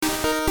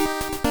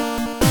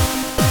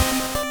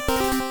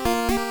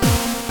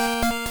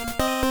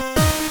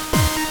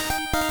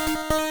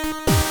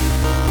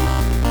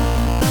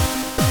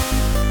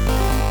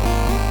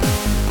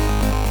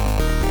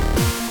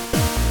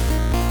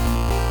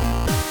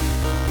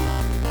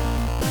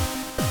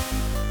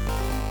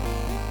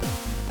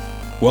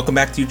Welcome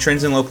back to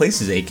Trends in Low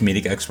Places, a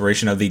comedic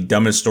exploration of the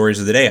dumbest stories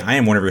of the day. I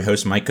am one of your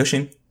hosts, Mike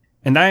Cushing.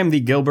 And I am the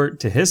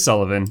Gilbert to his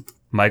Sullivan,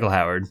 Michael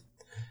Howard.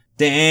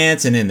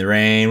 Dancing in the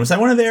Rain. Was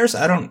that one of theirs?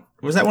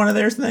 Was that one of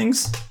their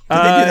things? Did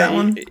they do that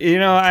one? You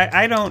know,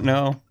 I don't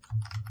know.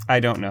 I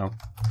don't know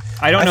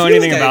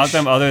anything about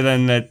them other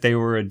than that they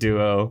were a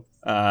duo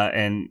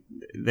and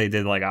they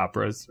did like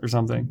operas or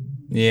something.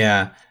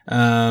 Yeah.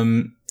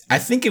 I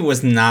think it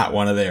was not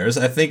one of theirs.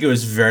 I think it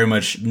was very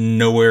much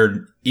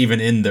nowhere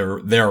even in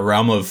their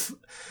realm of,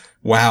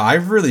 wow, I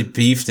really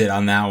beefed it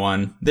on that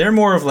one. They're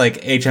more of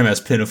like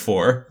HMS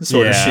Pinafore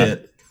sort of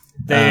shit.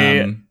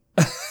 They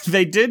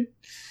did.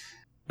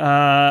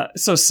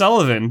 So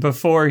Sullivan,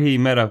 before he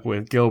met up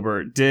with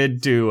Gilbert, did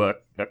do a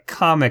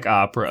comic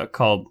opera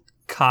called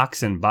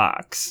Cox and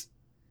Box.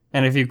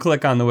 And if you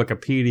click on the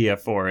Wikipedia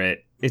for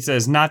it, it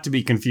says not to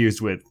be confused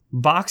with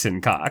Box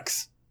and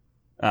Cox.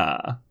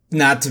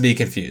 Not to be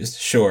confused,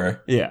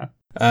 sure. Yeah.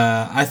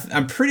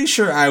 I'm pretty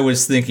sure I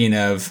was thinking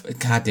of,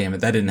 God damn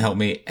it, that didn't help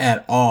me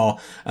at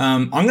all.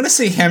 I'm going to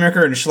say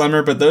Hammacher and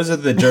Schlemmer, but those are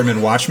the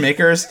German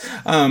watchmakers.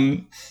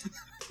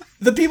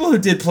 The people who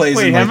did plays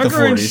in like the 40s.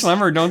 Hammacher and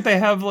Schlemmer, don't they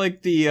have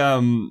like the,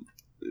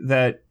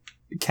 that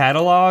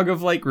catalog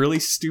of like really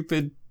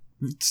stupid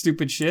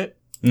shit?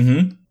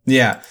 Mm-hmm.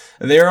 Yeah.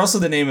 They are also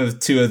the name of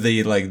two of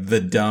the like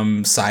the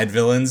dumb side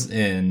villains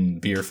in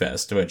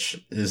Beerfest,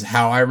 which is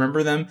how I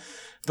remember them.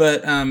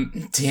 But,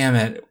 damn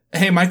it.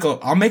 Hey, Michael,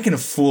 I'm making a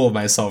fool of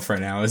myself right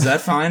now. Is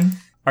that fine?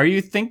 Are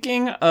you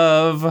thinking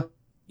of...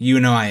 You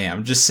know I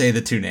am. Just say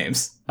the two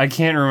names. I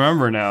can't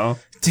remember now.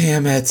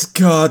 Damn it.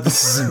 God,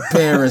 this is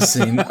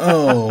embarrassing.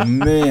 Oh,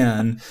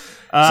 man.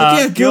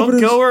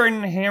 Gilbert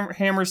and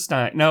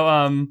Hammerstein.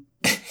 No,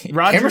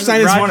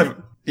 Hammerstein is one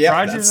of... Yeah,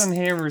 Rogers and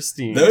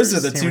Hammerstein. Those are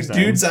the two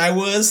dudes I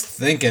was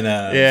thinking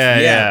of.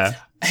 Yeah.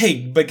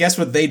 Hey, but guess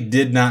what they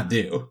did not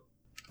do?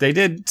 They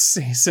did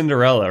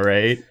Cinderella,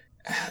 right?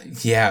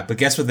 Yeah, but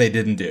guess what they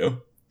didn't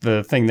do?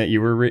 The thing that you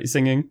were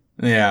singing?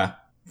 Yeah.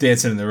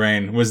 Dancing in the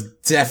Rain was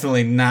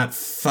definitely not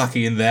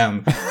fucking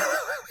them.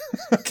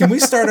 Can we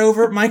start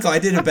over? Michael, I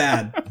did it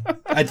bad.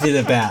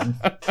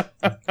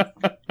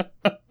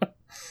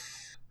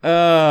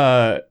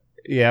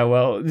 Yeah,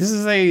 well, this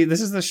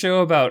is the show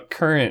about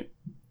current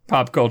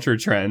pop culture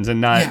trends and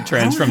not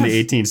trends from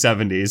the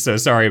 1870s, so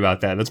sorry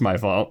about that. That's my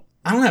fault.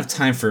 I don't have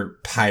time for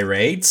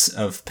pirates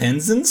of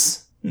Penzance.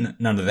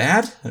 None of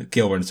that.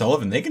 Gilbert and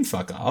Sullivan, they can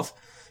fuck off.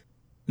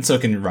 And so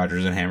can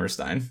Rogers and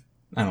Hammerstein.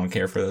 I don't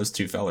care for those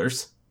two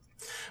fellers.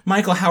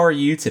 Michael, how are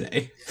you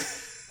today?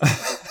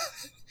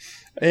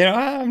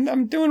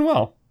 I'm doing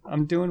well. I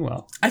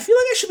feel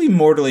like I should be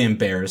mortally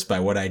embarrassed by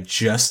what I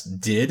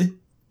just did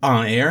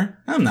on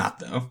air. I'm not,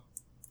 though.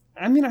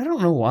 I mean, I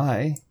don't know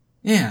why.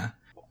 Yeah.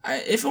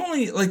 If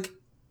only, like,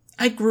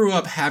 I grew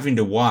up having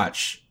to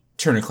watch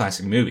Turner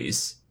Classic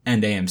Movies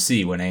and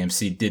AMC when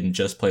AMC didn't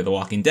just play The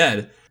Walking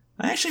Dead.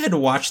 I actually had to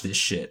watch this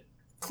shit.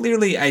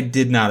 Clearly, I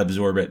did not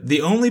absorb it.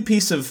 The only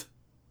piece of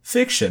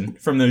fiction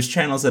from those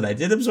channels that I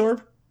did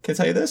absorb, can I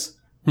tell you this?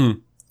 The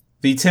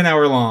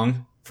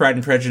 10-hour-long Pride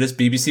and Prejudice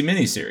BBC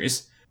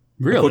miniseries.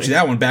 Really? I quote you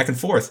that one back and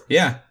forth.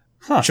 Yeah.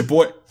 Huh.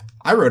 Boy,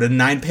 I wrote a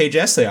 9-page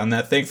essay on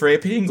that thing for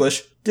AP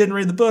English. Didn't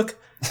read the book.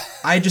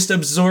 I just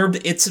absorbed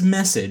its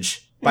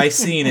message by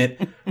seeing it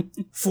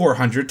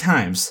 400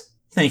 times.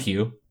 Thank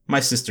you,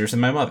 my sisters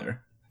and my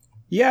mother.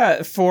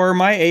 Yeah, for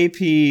my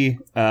AP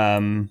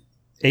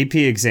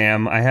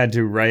exam, I had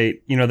to write,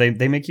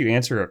 they make you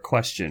answer a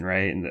question,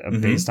 right?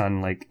 And based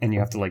on and you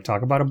have to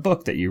talk about a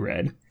book that you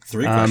read.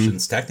 3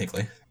 questions,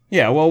 technically.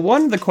 Yeah, well,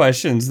 one of the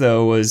questions,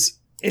 though, was,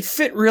 it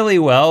fit really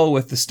well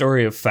with the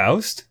story of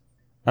Faust,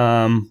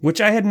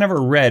 which I had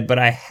never read, but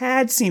I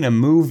had seen a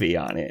movie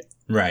on it.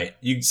 Right.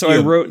 I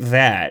wrote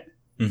that.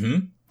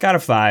 Mm-hmm. Got a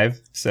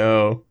 5,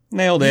 so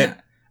nailed it.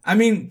 I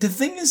mean, the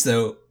thing is,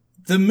 though,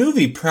 the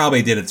movie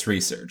probably did its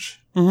research.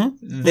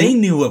 Mm-hmm. They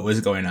knew what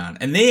was going on,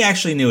 and they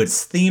actually knew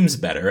its themes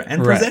better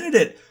and presented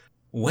it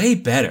way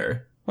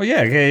better. Well,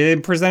 yeah, they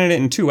presented it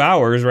in 2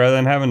 hours rather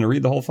than having to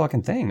read the whole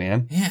fucking thing,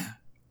 man. Yeah.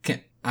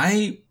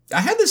 I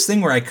had this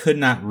thing where I could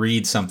not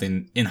read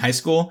something in high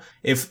school.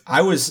 In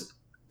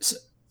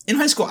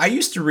high school, I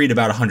used to read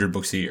about 100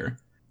 books a year.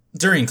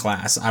 During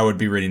class, I would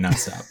be reading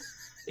nonstop.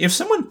 If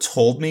someone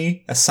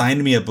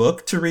assigned me a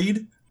book to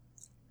read,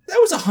 that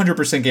was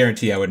 100%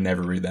 guarantee I would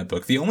never read that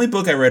book. The only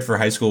book I read for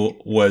high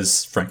school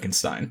was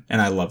Frankenstein,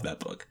 and I love that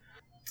book.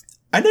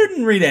 I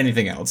didn't read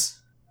anything else.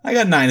 I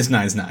got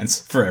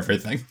 9s for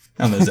everything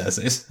on those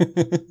essays.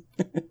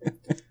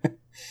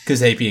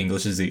 Because AP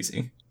English is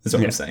easy. That's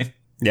what I'm saying.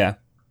 Yeah.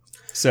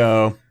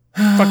 So,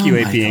 fuck you,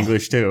 AP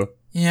English, too.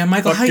 Yeah,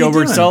 Michael, how you doing?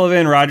 Gilbert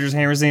Sullivan, Rogers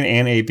Hammerstein,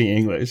 and AP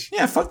English.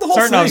 Yeah, fuck the whole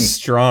thing. Starting off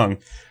strong.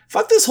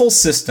 Fuck this whole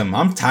system.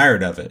 I'm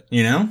tired of it,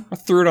 I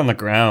threw it on the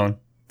ground.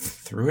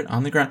 Threw it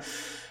on the ground.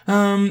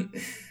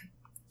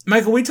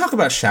 Michael, we talk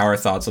about shower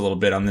thoughts a little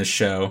bit on this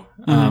show.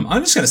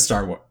 I'm just going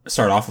to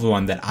start off with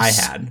one that I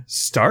had.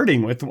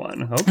 Starting with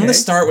one. Okay. I'm going to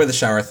start with a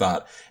shower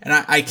thought. And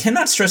I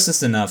cannot stress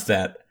this enough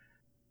that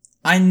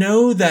I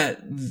know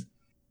that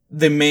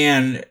the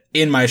man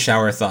in my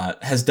shower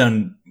thought has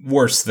done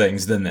worse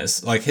things than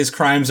this. Like, his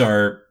crimes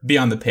are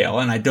beyond the pale,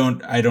 and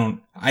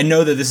I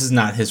know that this is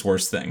not his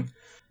worst thing.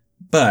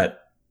 But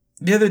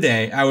the other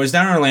day, I was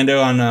down in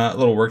Orlando on a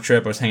little work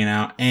trip. I was hanging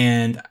out,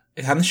 and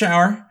I got in the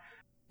shower,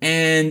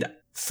 and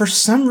for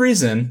some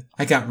reason,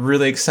 I got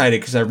really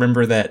excited because I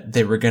remember that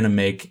they were going to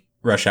make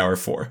Rush Hour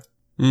 4.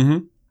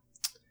 Mm-hmm.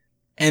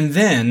 And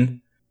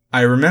then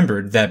I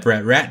remembered that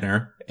Brett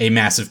Ratner, a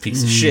massive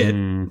piece of shit,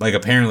 like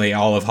apparently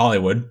all of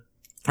Hollywood,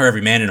 or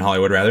every man in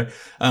Hollywood rather,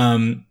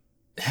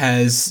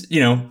 has,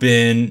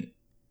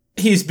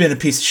 he's been a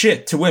piece of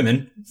shit to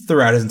women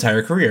throughout his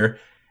entire career.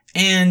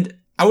 And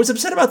I was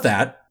upset about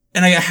that.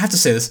 And I have to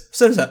say this,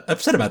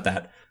 upset about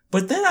that.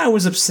 But then I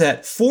was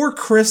upset for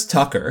Chris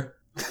Tucker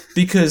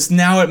because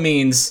now it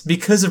means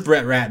because of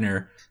Brett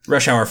Ratner,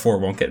 Rush Hour 4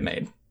 won't get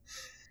made.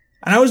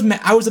 And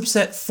I was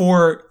upset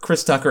for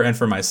Chris Tucker and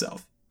for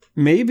myself.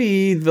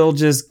 Maybe they'll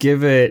just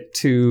give it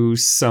to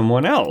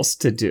someone else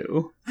to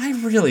do. I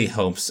really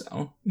hope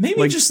so. Maybe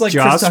like just like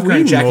Joss Chris Tucker Whedon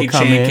and Jackie will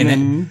come Chan in can.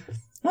 and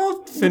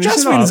Well, finish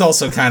Joss it Whedon's off.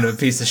 also kind of a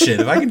piece of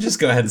shit. If I can just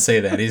go ahead and say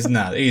that, he's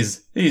not.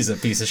 He's a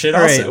piece of shit.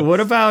 All Also, right. What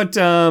about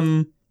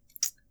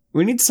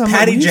we need some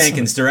Patty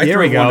Jenkins, director Here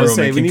we of go. Wonder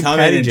Say Woman, we can need come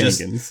Patty in and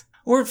Jenkins.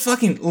 or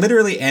fucking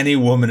literally any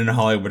woman in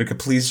Hollywood could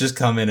please just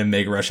come in and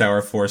make Rush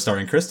Hour 4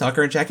 starring Chris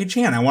Tucker and Jackie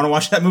Chan. I want to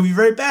watch that movie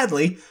very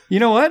badly. You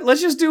know what?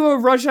 Let's just do a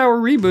Rush Hour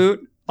reboot,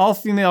 all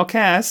female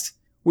cast.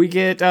 We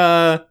get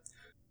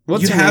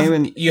what's her name?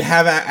 And you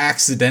have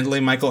accidentally,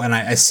 Michael, and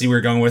I see where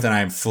you're going with, and I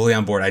am fully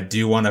on board. I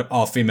do want an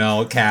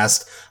all-female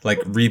cast, like,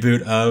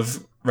 reboot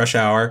of Rush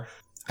Hour.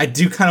 I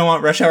do kind of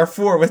want Rush Hour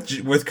 4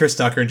 with Chris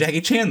Tucker and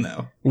Jackie Chan,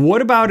 though.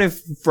 what about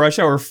if Rush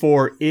Hour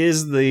 4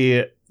 is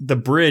the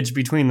bridge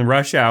between the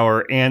Rush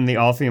Hour and the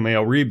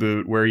all-female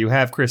reboot, where you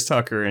have Chris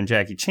Tucker and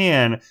Jackie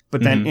Chan,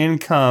 but then in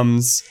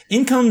comes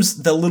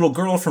the little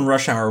girl from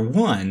Rush Hour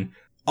 1.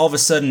 All of a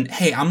sudden,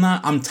 hey,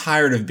 I'm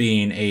tired of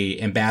being a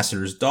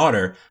ambassador's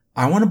daughter.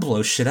 I want to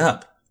blow shit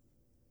up.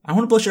 I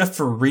want to blow shit up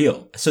for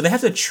real. So they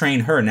have to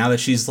train her now that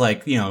she's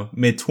like,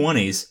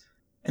 mid-20s.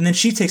 And then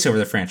she takes over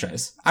the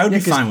franchise. I would be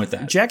fine with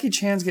that. Jackie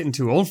Chan's getting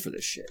too old for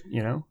this shit,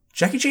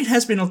 Jackie Chan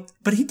has been,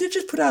 but he did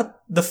just put out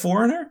The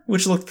Foreigner,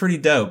 which looked pretty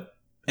dope.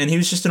 And he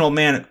was just an old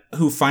man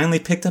who finally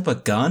picked up a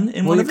gun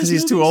in one of his because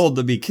he's too movies. old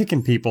to be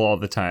kicking people all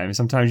the time.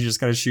 Sometimes you just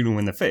gotta shoot him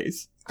in the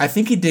face. I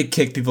think he did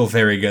kick people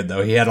very good,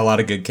 though. He had a lot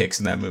of good kicks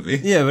in that movie.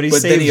 Yeah, but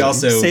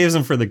saves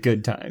them for the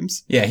good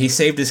times. Yeah, he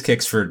saved his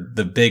kicks for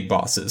the big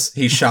bosses.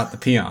 He shot the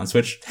peons,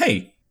 which,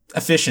 hey,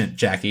 efficient,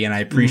 Jackie, and I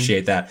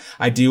appreciate that.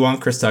 I do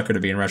want Chris Tucker to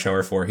be in Rush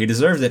Hour 4. He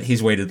deserves it.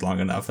 He's waited long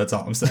enough. That's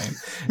all I'm saying.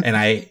 And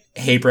I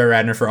hate Brett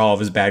Ratner for all of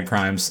his bad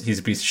crimes. He's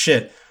a piece of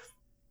shit.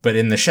 But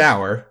in the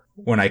shower,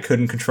 when I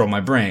couldn't control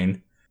my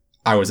brain,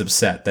 I was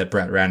upset that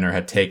Brett Ratner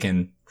had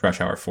taken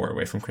Rush Hour 4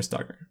 away from Chris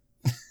Tucker.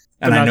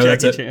 And I know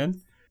Jackie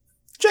Chan.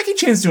 Jackie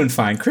Chan's doing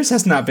fine. Chris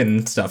has not been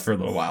in stuff for a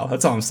little while.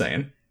 That's all I'm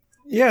saying.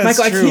 Yeah,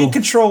 Michael, true. I can't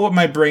control what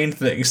my brain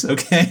thinks,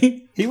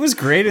 okay? He was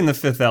great in The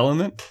Fifth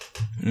Element.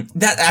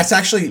 That's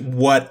actually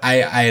what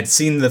I had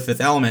seen The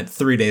Fifth Element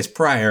 3 days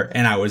prior,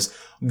 and I was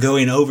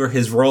going over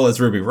his role as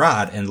Ruby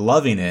Rhod and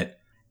loving it.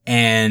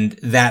 And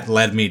that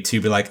led me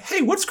to be like,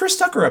 hey, what's Chris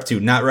Tucker up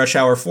to? Not Rush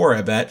Hour 4,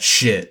 I bet.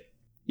 Shit.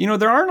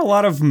 There aren't a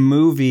lot of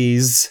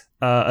movies,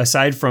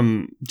 aside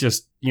from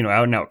just,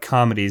 out and out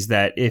comedies,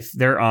 that if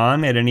they're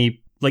on at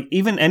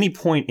even any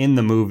point in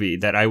the movie,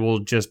 that I will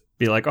just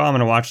be like, oh, I'm going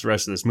to watch the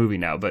rest of this movie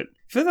now. But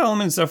Fifth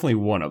Element is definitely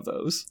one of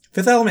those.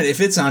 Fifth Element, if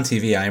it's on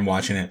TV, I am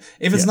watching it.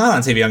 If it's not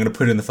on TV, I'm going to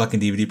put it in the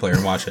fucking DVD player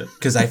and watch it.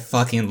 Because I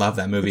fucking love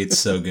that movie. It's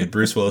so good.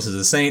 Bruce Willis is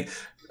a saint.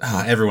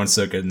 Everyone's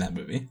so good in that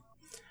movie.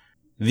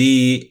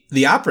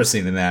 The opera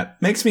scene in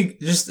that makes me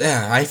just,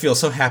 I feel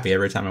so happy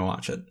every time I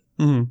watch it.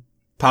 Mm-hmm.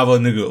 Pablo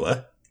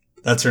Nagula.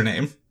 That's her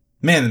name.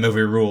 Man, the movie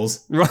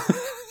rules.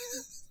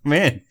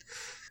 Man,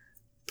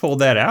 pulled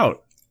that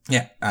out.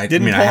 Yeah, you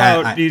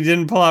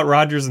didn't pull out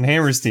Rodgers and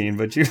Hammerstein,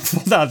 but you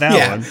pulled out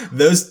that one.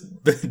 Those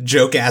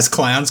joke ass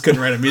clowns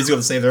couldn't write a musical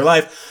to save their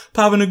life.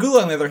 Pablo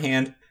Nagula, on the other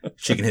hand,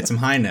 she can hit some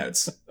high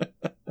notes.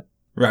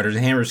 Rodgers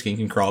and Hammerstein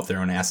can crawl up their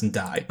own ass and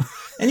die.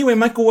 Anyway,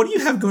 Michael, what do you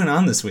have going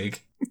on this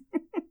week?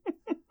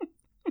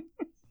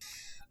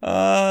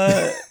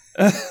 Why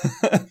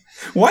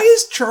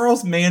is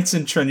Charles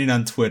Manson trending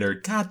on Twitter?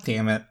 God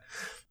damn it.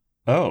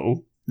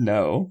 Oh,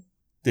 no.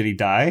 Did he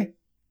die?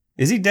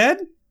 Is he dead?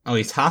 Oh,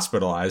 he's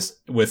hospitalized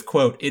with,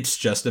 quote, "It's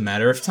just a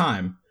matter of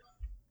time."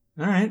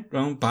 All right.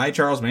 Well, bye,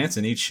 Charles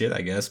Manson. Eat shit,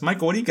 I guess.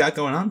 Michael, what do you got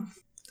going on?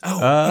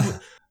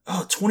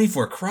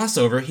 24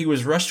 crossover. He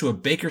was rushed to a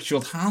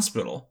Bakersfield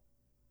hospital.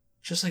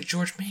 Just like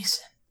George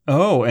Mason.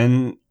 Oh,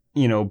 and,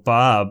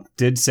 Bob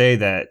did say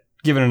that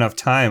given enough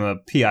time, a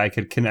PI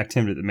could connect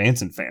him to the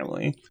Manson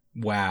family.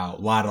 Wow,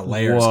 a lot of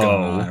layers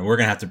going on. We're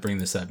going to have to bring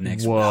this up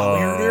next week. Wow,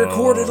 we already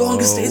recorded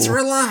Longest Days of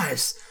Our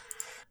Lives.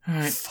 All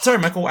right. Sorry,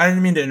 Michael, I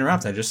didn't mean to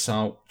interrupt. I just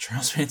saw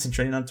Charles Manson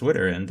trending on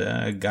Twitter,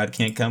 and God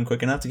can't come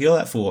quick enough to kill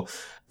that fool.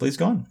 Please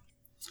go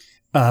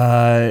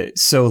on.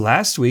 So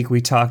last week we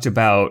talked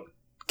about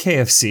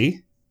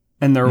KFC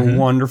and their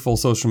wonderful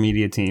social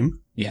media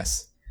team.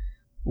 Yes.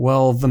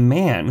 Well, the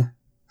man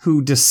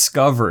who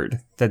discovered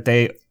that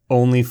they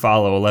only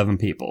follow 11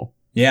 people.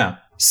 Yeah.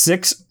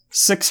 Six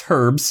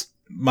Herbs.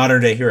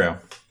 Modern day hero.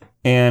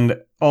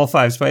 And all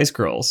 5 Spice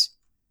Girls.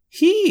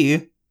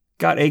 He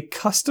got a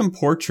custom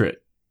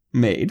portrait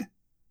made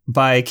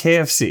by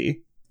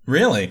KFC.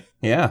 Really?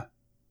 Yeah.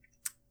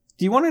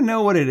 Do you want to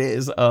know what it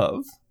is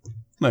of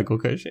Michael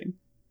Cushing?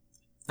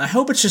 I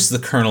hope it's just the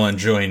Colonel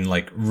enjoying,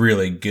 like,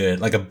 really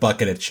good, like a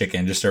bucket of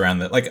chicken just around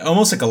the, like,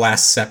 almost like a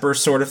Last Supper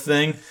sort of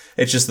thing.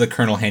 It's just the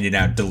Colonel handing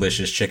out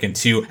delicious chicken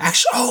to,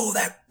 actually,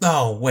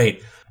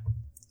 wait.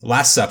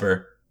 Last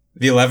Supper,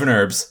 the 11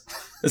 herbs,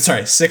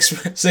 sorry,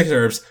 six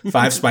herbs,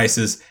 5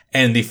 spices,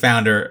 and the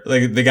founder,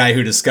 like, the guy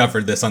who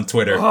discovered this on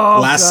Twitter.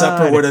 Last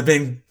Supper would have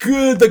been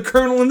good. The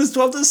Colonel and his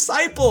 12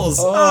 disciples.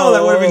 Oh,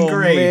 that would have been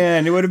great.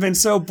 Man, it would have been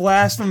so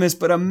blasphemous,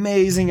 but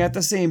amazing at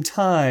the same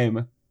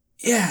time.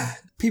 Yeah.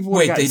 People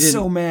would have gotten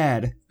so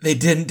mad. They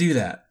didn't do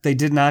that. They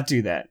did not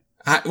do that.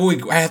 I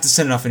have to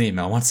send it off an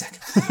email. 1 second.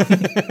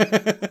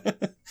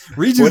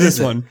 Redo this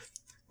one.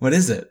 What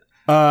is it?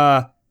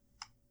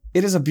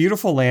 It is a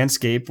beautiful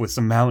landscape with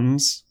some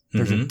mountains.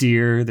 There's a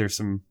deer. There's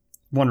some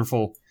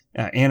wonderful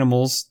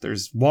animals.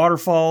 There's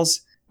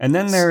waterfalls. And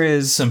then there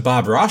is... some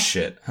Bob Ross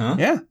shit, huh?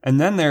 Yeah. And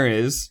then there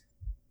is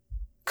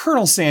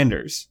Colonel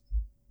Sanders.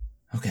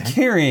 Okay.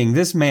 Carrying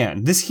this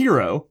man, this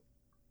hero,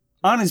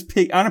 on a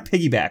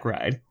piggyback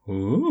ride.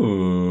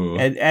 Ooh.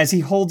 And as he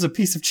holds a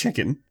piece of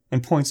chicken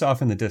and points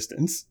off in the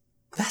distance.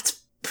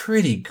 That's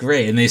pretty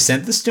great. And they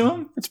sent this to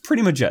him? It's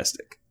pretty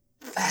majestic.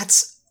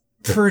 That's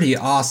pretty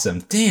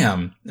awesome.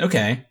 Damn.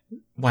 Okay.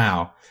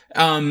 Wow.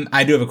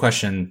 I do have a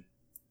question.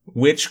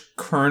 Which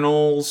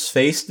Colonel's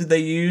face did they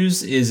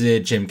use? Is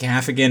it Jim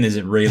Gaffigan? Is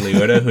it Ray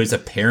Liotta, who's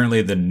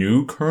apparently the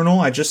new Colonel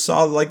I just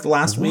saw like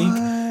last week?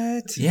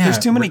 What? Yeah. There's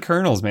too many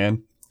Colonels,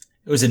 man.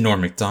 Was it Norm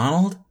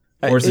Macdonald?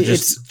 Or is it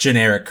just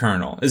generic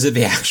Colonel? Is it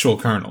the actual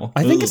Colonel?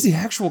 I think it's the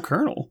actual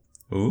Colonel.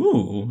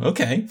 Ooh,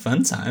 okay.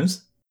 Fun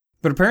times.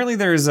 But apparently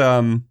there's there's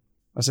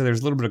a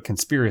little bit of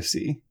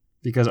conspiracy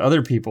because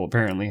other people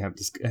apparently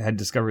had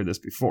discovered this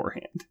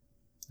beforehand.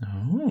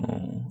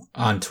 Oh.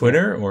 On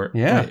Twitter or?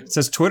 Yeah. Wait. It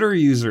says Twitter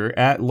user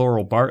at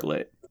Laurel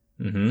Bartlett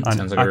Mm-hmm. on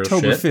Sounds like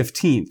October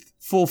 15th,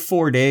 full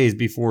 4 days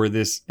before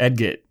this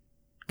Edgit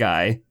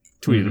guy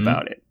tweeted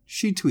about it.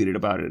 She tweeted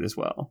about it as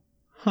well.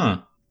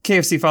 Huh.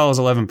 KFC follows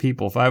 11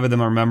 people. 5 of them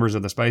are members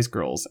of the Spice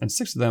Girls, and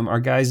 6 of them are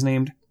guys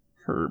named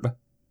Herb.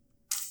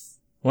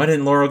 Why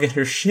didn't Laurel get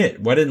her shit?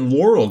 Why didn't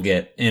Laurel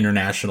get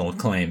international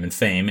acclaim and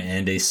fame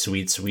and a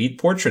sweet, sweet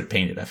portrait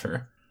painted of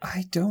her?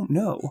 I don't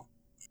know.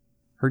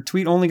 Her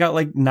tweet only got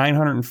like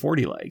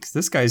 940 likes.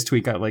 This guy's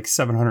tweet got like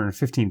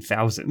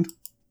 715,000.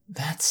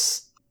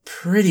 That's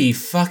pretty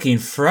fucking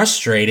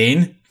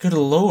frustrating. Good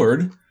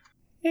lord.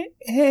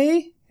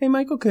 Hey,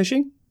 Michael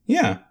Cushing.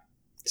 Yeah.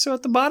 So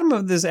at the bottom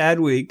of this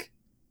Adweek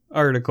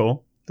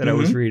article that I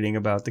was reading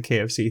about the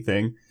KFC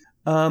thing,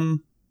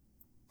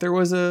 there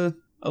was a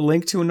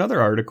link to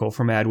another article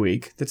from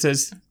Adweek that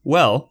says,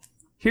 well,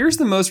 here's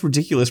the most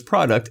ridiculous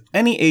product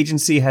any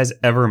agency has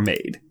ever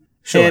made.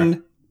 Sure.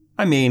 And,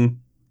 I mean,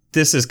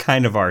 this is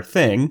kind of our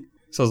thing.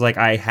 So I was like,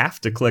 I have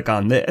to click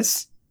on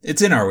this.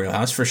 It's in our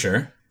wheelhouse for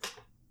sure.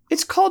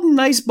 It's called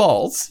Nice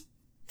Balls.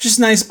 Just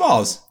nice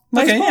balls.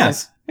 Nice okay,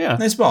 balls. Yeah.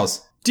 Nice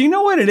balls. Do you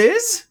know what it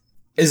is?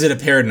 Is it a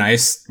pair of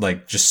nice,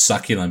 like, just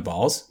succulent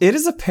balls? It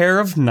is a pair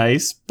of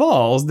nice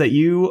balls that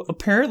you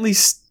apparently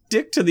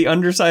stick to the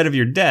underside of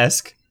your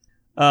desk.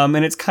 And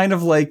it's kind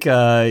of like,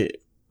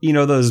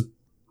 those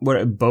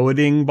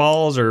Boating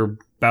balls or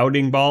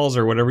Bowding balls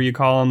or whatever you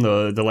call them.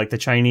 The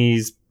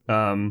Chinese,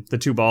 the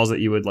 2 balls that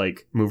you would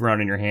like move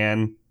around in your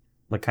hand,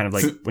 like kind of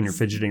like when you're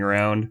fidgeting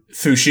around.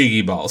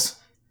 Fushigi balls.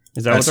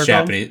 Is that That's what they're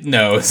Japanese. Called?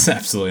 No, it's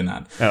absolutely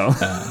not.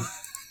 Oh.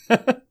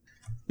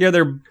 Yeah,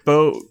 they're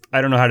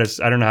I don't know how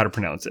to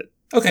pronounce it.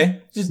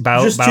 Okay. Just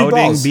Bowding,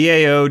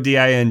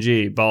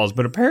 Baoding balls,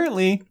 but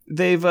apparently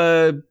they've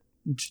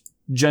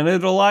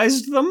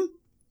genitalized them.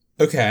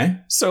 Okay.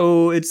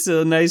 So it's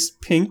a nice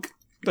pink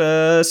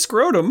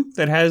scrotum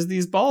that has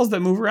these balls that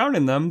move around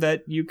in them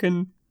that you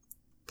can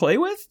play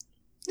with.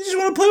 You just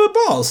want to play with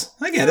balls.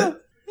 I get it.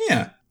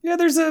 Yeah. Yeah,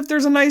 there's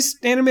a nice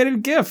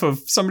animated GIF of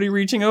somebody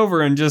reaching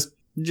over and just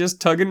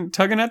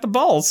tugging at the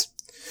balls.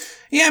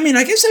 Yeah, I mean,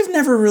 I guess I've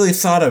never really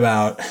thought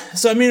about...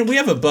 So, I mean, we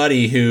have a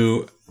buddy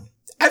who...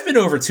 I've been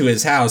over to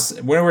his house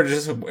if we're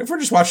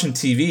just watching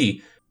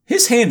TV.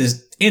 His hand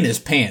is in his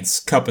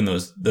pants cupping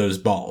those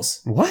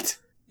balls. What?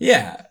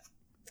 Yeah.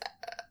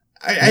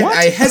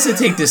 I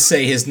hesitate to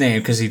say his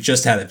name because he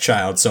just had a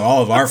child, so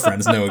all of our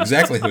friends know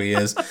exactly who he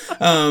is.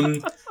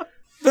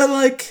 But,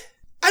 like,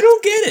 I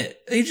don't get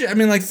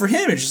it. For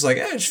him, it's just like,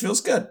 it just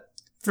feels good.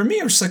 For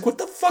me, I'm just like, what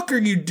the fuck are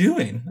you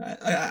doing?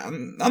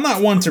 I'm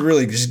not one to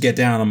really just get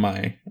down on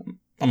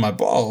my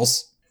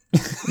balls,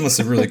 unless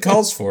it really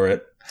calls for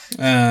it.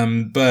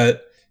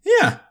 But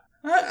yeah,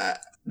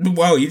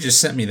 wow, you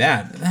just sent me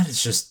that. That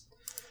is just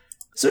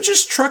so it's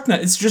just truck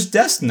nuts. It's just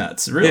desk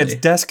nuts, really. Yeah, it's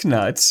desk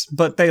nuts,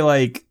 but they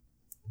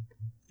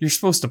you're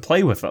supposed to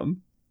play with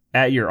them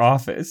at your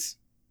office.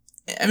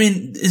 I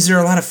mean, is there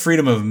a lot of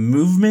freedom of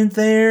movement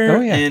there?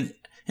 Oh, yeah.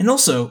 And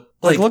also,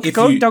 like look, if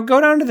go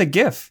down to the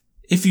GIF.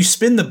 If you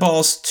spin the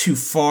balls too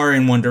far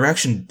in one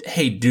direction,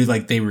 hey, do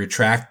like they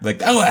retract?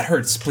 Like, oh, that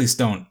hurts. Please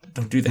don't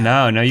do that.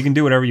 No, you can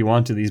do whatever you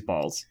want to these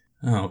balls.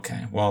 Oh,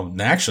 okay. Well,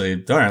 actually,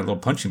 all right, a little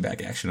punching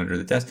bag action under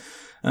the desk.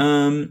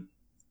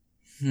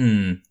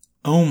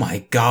 Oh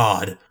my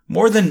God.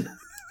 More than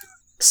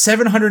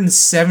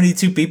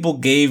 772 people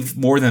gave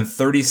more than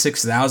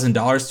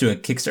 $36,000 to a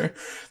Kickstarter.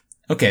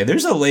 Okay,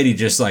 there's a lady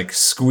just like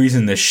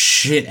squeezing the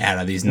shit out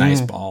of these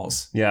nice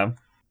balls. Yeah.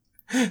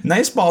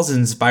 Nice balls is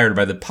inspired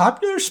by the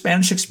popular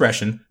Spanish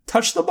expression,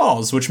 touch the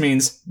balls, which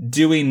means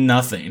doing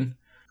nothing.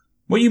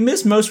 What you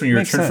miss most when you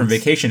return from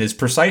vacation is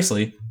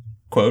precisely,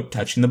 quote,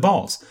 touching the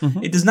balls.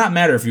 Mm-hmm. It does not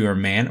matter if you are a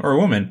man or a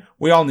woman.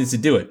 We all need to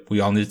do it.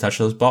 We all need to touch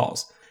those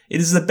balls. It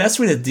is the best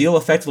way to deal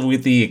effectively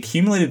with the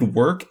accumulated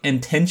work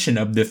and tension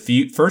of the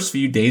first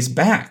few days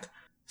back.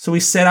 So we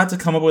set out to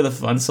come up with a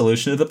fun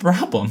solution to the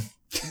problem.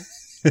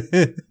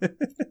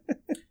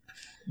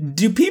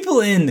 Do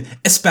people in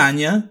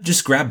España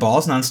just grab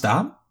balls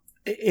nonstop?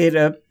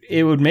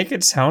 It would make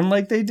it sound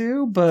like they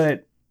do,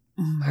 but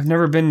I've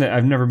never been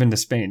to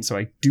Spain, so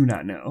I do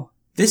not know.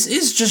 This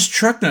is just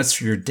truck nuts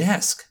for your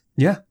desk.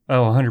 Yeah.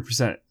 Oh,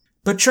 100%.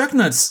 But truck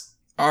nuts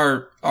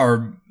are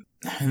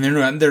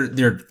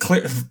they're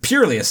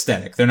purely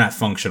aesthetic. They're not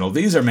functional.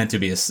 These are meant to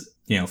be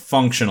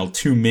functional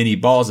 2 mini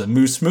balls that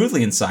move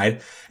smoothly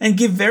inside and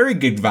give very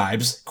good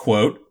vibes.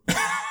 Quote.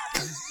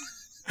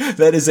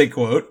 That is a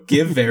quote.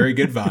 Give very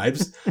good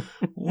vibes.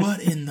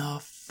 What in the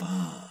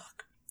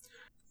fuck?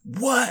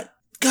 What?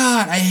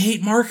 God, I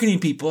hate marketing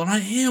people, and I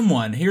am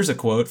one. Here's a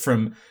quote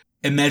from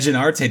Imagine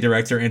Arte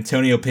director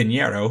Antonio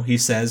Pinheiro. He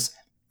says,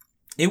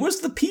 "It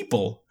was the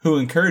people who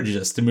encouraged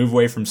us to move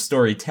away from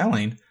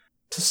storytelling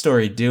to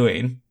story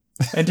doing,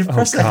 and to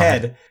press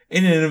ahead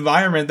in an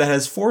environment that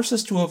has forced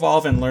us to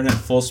evolve and learn at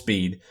full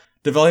speed.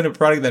 Developing a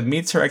product that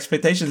meets our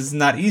expectations is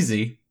not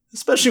easy,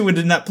 especially when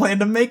we did not plan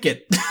to make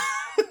it."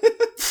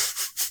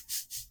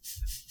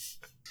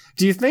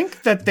 Do you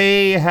think that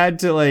they had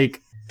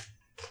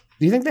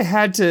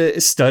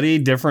to study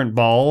different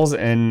balls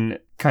and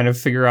kind of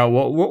figure out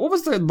what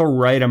was the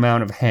right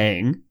amount of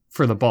hang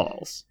for the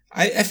balls?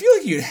 I feel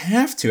like you'd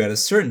have to at a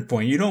certain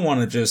point. You don't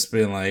want to just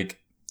be like,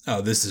 oh,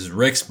 this is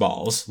Rick's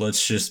balls.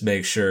 Let's just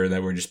make sure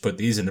that we're just put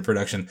these into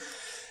production.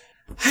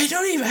 I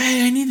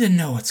need to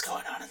know what's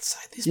going on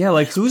inside these balls. Yeah,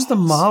 like who's the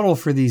model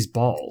for these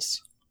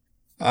balls?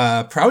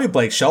 Probably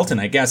Blake Shelton,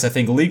 I guess. I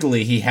think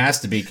legally he has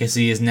to be because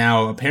he is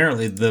now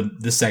apparently the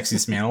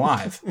sexiest man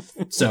alive.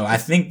 So I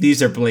think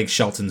these are Blake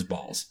Shelton's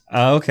balls.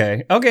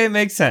 Okay. Okay, it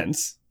makes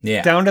sense.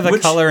 Yeah. Down to the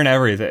color and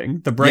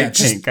everything. The bright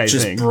pink, I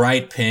think. Just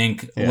bright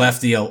pink,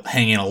 lefty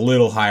hanging a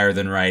little higher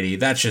than righty.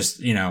 That's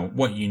just,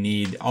 what you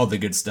need, all the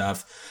good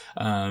stuff.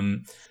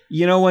 When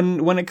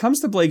it comes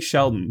to Blake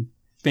Shelton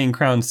being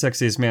crowned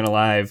sexiest man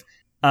alive,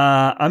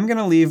 I'm going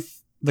to leave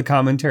the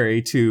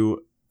commentary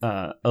to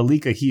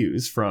Akila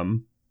Hughes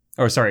from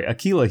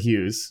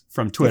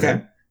Twitter.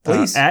 Okay,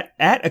 please. At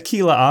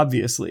Akila,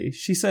 obviously.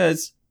 She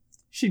says,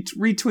 she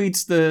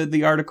retweets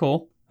the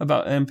article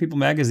about in People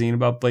Magazine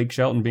about Blake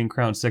Shelton being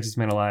crowned sexiest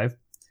man alive.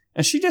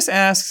 And she just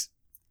asks,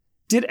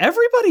 did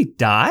everybody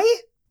die?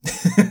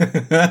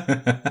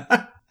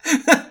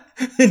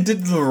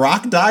 Did The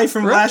Rock die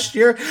from last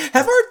year?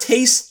 Have our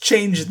tastes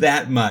changed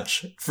that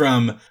much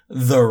from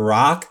The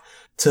Rock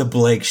to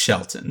Blake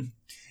Shelton?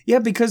 Yeah,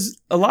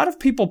 because a lot of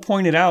people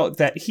pointed out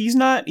that he's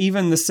not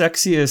even the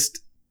sexiest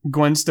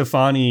Gwen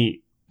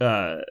Stefani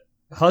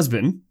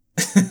husband.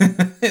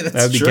 That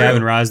would be true.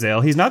 Gavin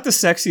Rossdale. He's not the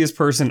sexiest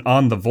person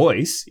on The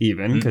Voice,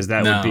 even, because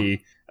that would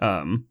be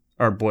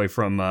our boy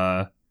from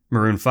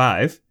Maroon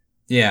 5.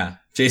 Yeah,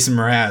 Jason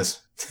Mraz.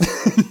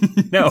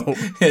 No.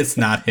 It's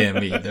not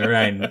him either.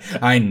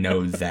 I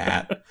know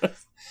that.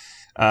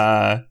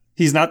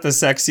 He's not the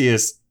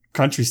sexiest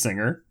country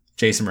singer.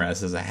 Jason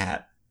Mraz has a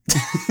hat.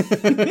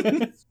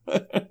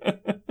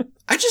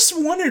 I just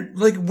wondered,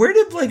 where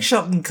did Blake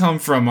Shelton come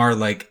from?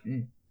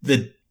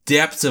 The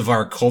depths of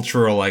our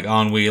cultural,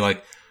 ennui.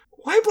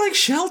 Why Blake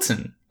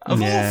Shelton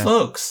of all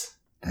folks?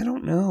 I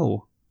don't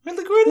know.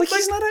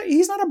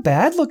 He's not a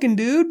bad looking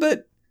dude,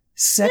 but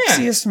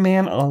sexiest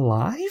man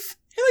alive.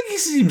 He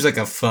seems like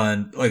a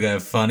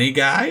funny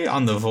guy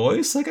on The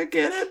Voice. I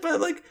get it,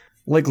 but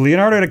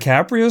Leonardo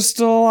DiCaprio's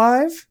still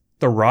alive.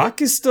 The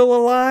Rock is still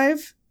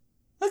alive.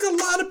 A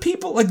lot of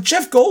people,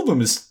 Jeff Goldblum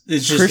is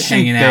just Christian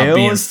hanging Bale out,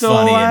 being is still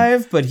funny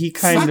alive, but he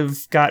kind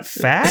of got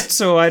fat,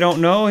 so I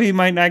don't know. He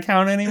might not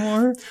count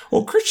anymore.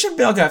 Well, Christian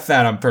Bale got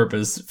fat on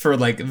purpose for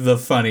the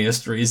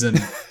funniest reason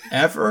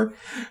ever.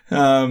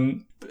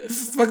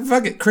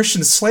 Fuck it,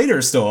 Christian Slater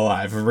is still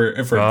alive. If we're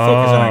focusing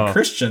on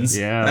Christians,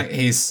 yeah,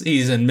 he's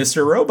in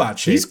Mr. Robot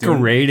shape. He's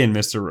great in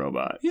Mr.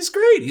 Robot. He's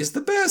great. He's the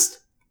best.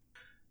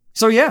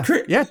 So yeah.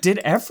 Did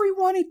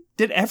everybody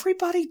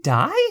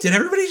die? Did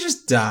everybody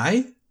just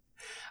die?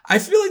 I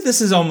feel like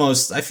this is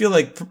almost. I feel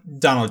like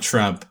Donald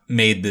Trump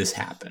made this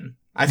happen.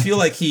 I feel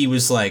like he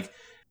was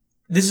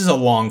this is a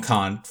long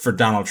con for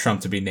Donald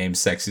Trump to be named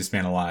sexiest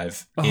man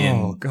alive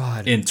in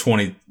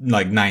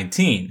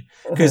 2019.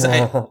 Because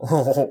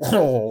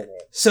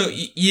so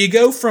you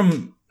go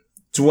from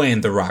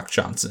Dwayne The Rock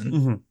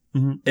Johnson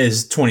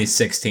is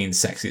 2016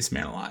 sexiest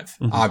man alive.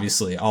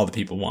 Obviously, all the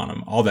people want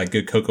him. All that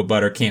good cocoa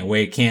butter, can't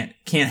wait, can't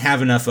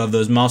have enough of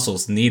those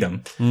muscles, need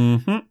them.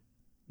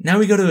 Now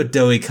we go to a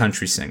doughy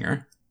country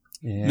singer,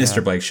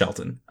 Mr. Blake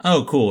Shelton.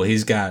 Oh, cool.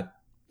 He's got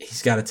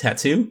a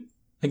tattoo,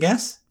 I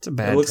guess. It's a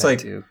bad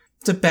tattoo.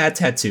 It's a bad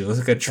tattoo. It looks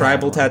like a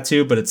tribal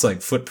tattoo, but it's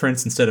like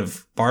footprints instead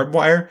of barbed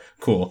wire.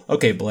 Cool.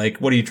 Okay, Blake,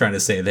 what are you trying to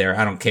say there?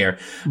 I don't care.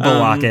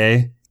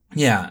 Balake.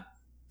 Yeah.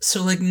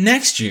 So, like,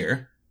 next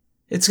year,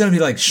 it's going to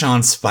be like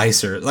Sean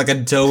Spicer, like a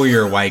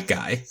doughier white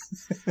guy.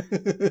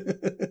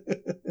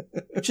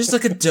 Just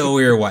like a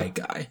doughier white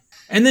guy.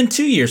 And then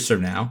 2 years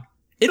from now,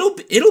 it'll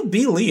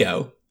be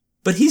Leo,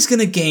 but he's going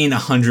to gain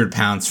 100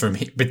 pounds from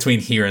between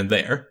here and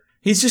there.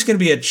 He's just going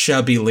to be a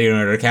chubby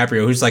Leonardo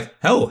DiCaprio who's like,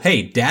 oh,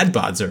 hey, dad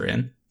bods are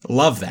in.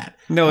 Love that.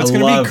 No, it's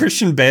going to be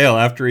Christian Bale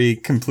after he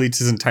completes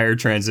his entire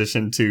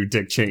transition to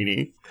Dick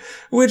Cheney.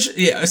 Which,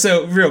 yeah,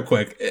 so real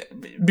quick,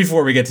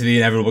 before we get to the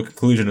inevitable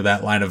conclusion of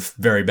that line of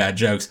very bad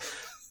jokes.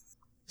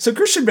 So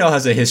Christian Bale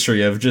has a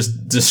history of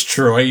just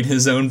destroying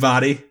his own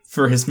body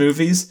for his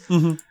movies.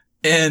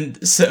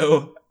 And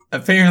so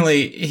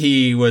apparently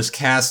he was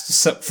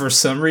cast for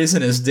some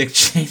reason as Dick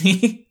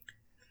Cheney.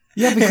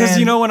 Yeah, because,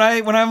 when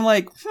I'm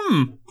like,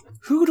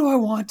 who do I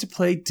want to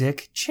play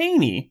Dick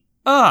Cheney?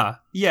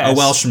 Yes. A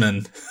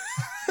Welshman.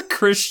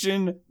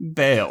 Christian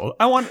Bale.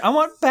 I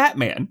want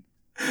Batman.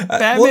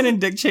 Batman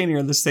and Dick Cheney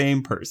are the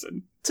same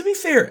person. To be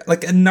fair,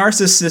 like a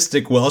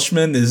narcissistic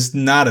Welshman is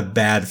not a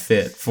bad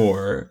fit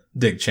for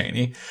Dick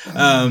Cheney.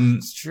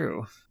 It's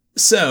true.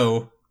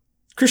 So,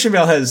 Christian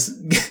Bale has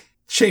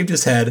shaved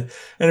his head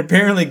and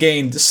apparently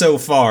gained so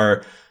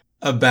far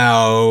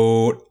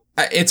about...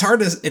 It's hard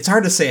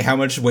to say how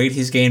much weight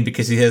he's gained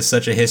because he has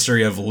such a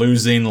history of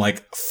losing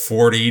like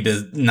 40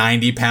 to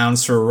 90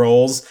 pounds for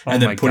roles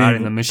and then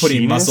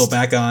putting muscle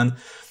back on.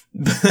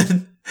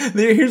 But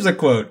here's a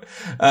quote.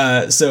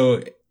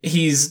 So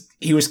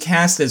he was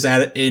cast as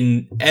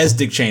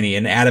Dick Cheney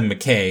and Adam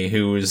McKay,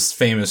 who was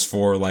famous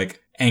for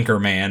like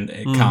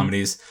Anchorman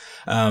comedies,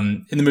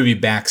 in the movie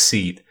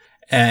Backseat.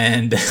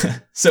 And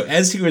so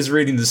as he was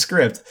reading the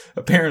script,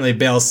 apparently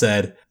Bale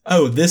said,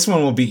 "Oh, this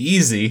one will be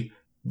easy.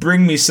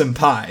 Bring me some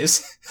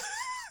pies."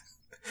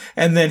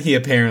 And then he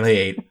apparently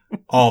ate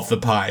all of the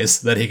pies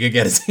that he could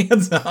get his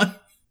hands on.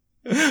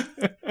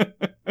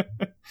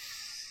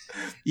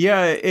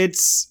 Yeah,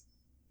 it's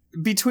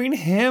between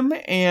him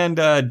and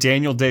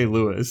Daniel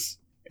Day-Lewis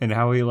and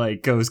how he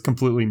like goes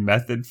completely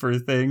method for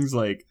things.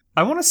 Like,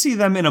 I want to see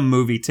them in a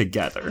movie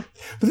together.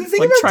 But the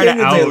thing about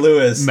Daniel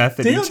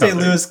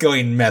Day-Lewis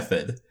going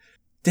method.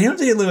 Daniel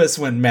Day-Lewis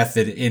went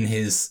method in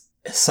his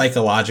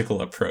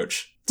psychological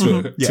approach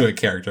to a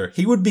character.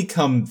 He would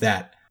become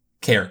that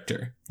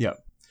character. Yeah.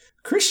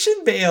 Christian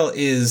Bale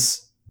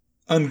is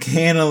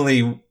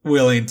uncannily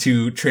willing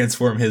to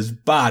transform his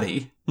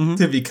body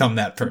to become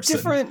that person.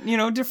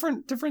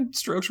 Different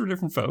strokes for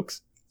different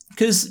folks.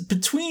 Because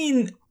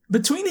between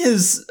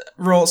his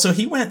role, so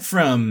he went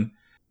from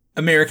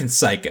American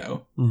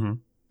Psycho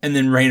and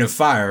then Reign of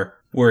Fire,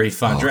 where he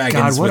fought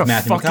dragons with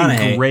Matthew McConaughey. What a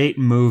fucking great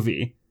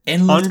movie.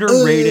 And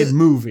underrated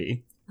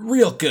movie.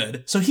 Real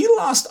good. So he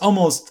lost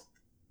almost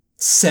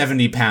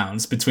 70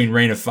 pounds between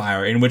Reign of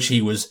Fire, in which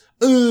he was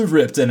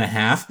ripped in a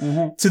half,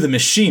 to The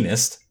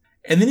Machinist.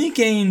 And then he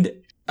gained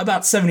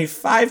about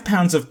 75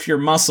 pounds of pure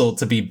muscle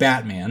to be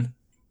Batman.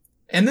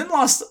 And then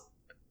lost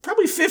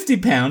probably 50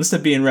 pounds to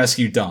be in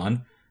Rescue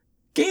Dawn.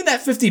 Gained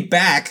that 50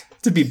 back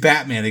to be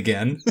Batman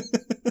again.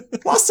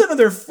 Lost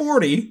another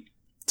 40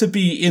 to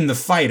be in The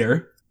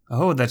Fighter.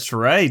 Oh, that's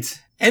right.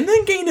 And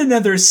then gained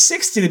another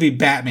 60 to be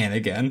Batman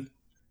again.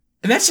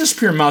 And that's just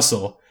pure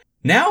muscle.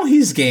 Now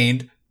he's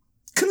gained,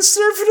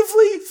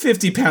 conservatively,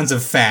 50 pounds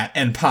of fat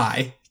and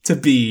pie to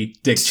be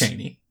Dick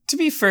Cheney. To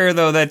be fair,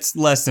 though, that's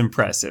less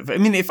impressive. I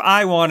mean, if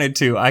I wanted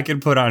to, I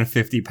could put on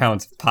 50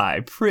 pounds of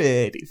pie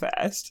pretty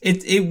fast.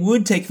 It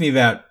would take me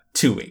about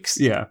 2 weeks.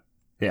 Yeah.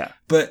 Yeah.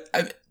 But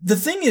the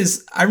thing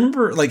is, I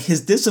remember like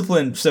his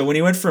discipline. So when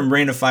he went from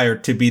Reign of Fire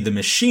to be The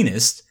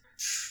Machinist,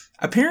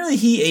 apparently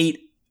he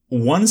ate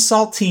 1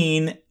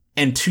 saltine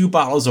and 2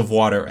 bottles of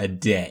water a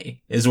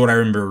day is what I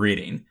remember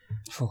reading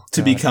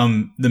to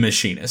become The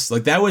Machinist.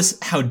 Like that was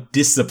how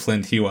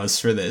disciplined he was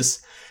for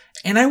this.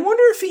 And I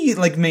wonder if he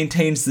like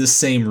maintains the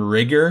same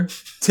rigor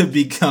to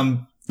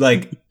become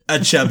like a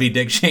chubby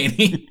Dick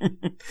Cheney.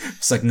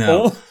 It's like,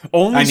 no.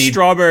 Only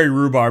strawberry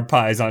rhubarb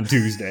pies on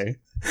Tuesday.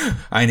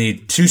 I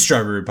need 2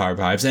 strawberry rhubarb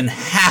pies and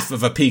half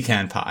of a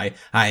pecan pie.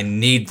 I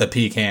need the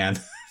pecan.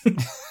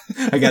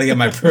 I gotta get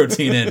my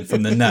protein in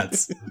from the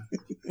nuts.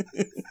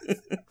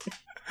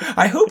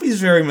 I hope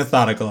he's very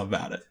methodical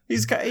about it.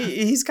 He's got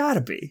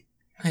to be.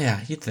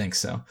 Yeah, you'd think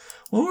so.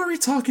 What were we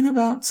talking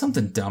about?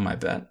 Something dumb, I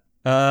bet.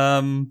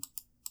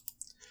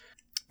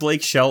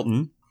 Blake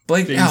Shelton.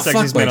 Blake, being the fuck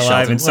sexiest Blake man alive,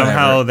 Shelton, and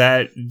somehow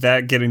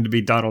that getting to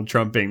be Donald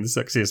Trump being the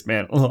sexiest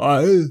man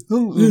alive.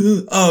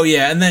 Oh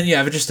yeah, and then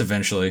but just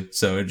eventually,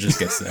 so it just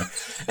gets there.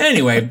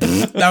 Anyway,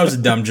 that was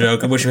a dumb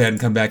joke. I wish we hadn't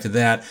come back to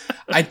that.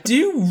 I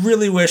do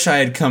really wish I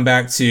had come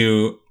back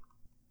to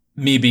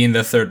me being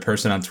the third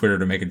person on Twitter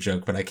to make a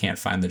joke, but I can't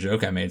find the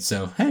joke I made.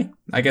 So hey,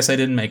 I guess I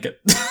didn't make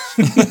it.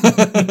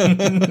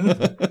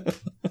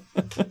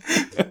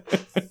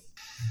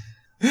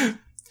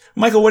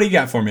 Michael, what do you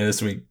got for me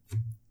this week?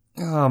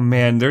 Oh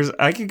man,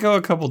 I could go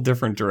a couple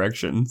different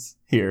directions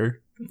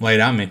here. Lay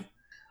it on me.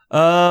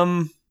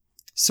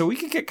 So we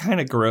could get kind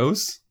of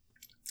gross.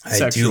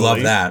 I do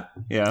love that.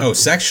 Yeah. Oh,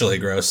 sexually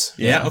gross.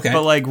 Yeah, okay.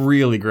 But like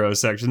really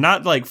gross sexually.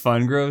 Not like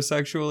fun gross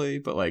sexually,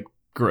 but like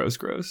gross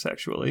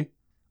sexually.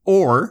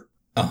 Or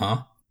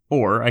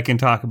I can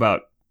talk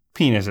about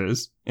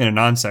penises in a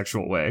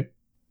non-sexual way.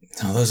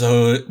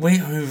 Oh,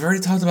 wait, we've already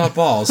talked about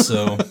balls,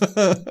 so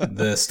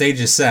the stage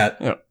is set.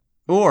 Yeah.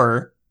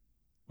 Or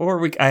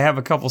I have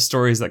a couple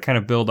stories that kind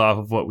of build off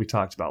of what we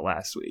talked about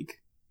last week.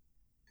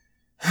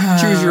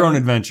 Choose your own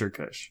adventure,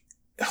 Kush.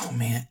 Oh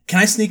man, can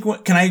I sneak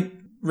one? Can I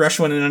rush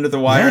one in under the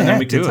wire, and then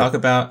we can talk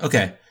about?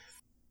 Okay,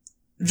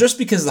 just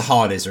because the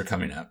holidays are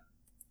coming up,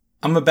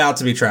 I'm about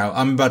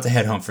to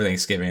head home for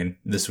Thanksgiving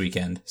this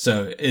weekend,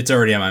 so it's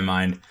already on my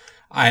mind.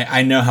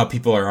 I know how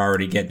people are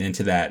already getting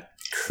into that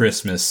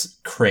Christmas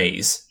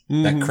craze,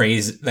 that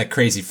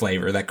crazy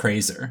flavor, that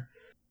crazer.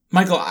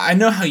 Michael, I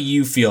know how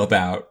you feel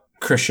about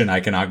Christian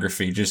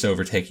iconography just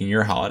overtaking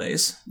your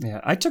holidays.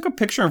 Yeah, I took a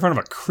picture in front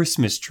of a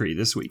Christmas tree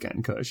this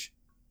weekend, Kush.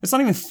 It's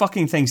not even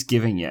fucking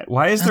Thanksgiving yet.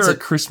 Why is there a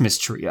Christmas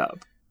tree up?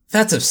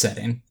 That's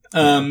upsetting.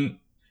 Well,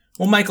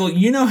 Michael,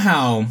 you know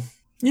how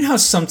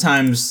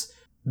sometimes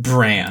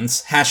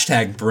brands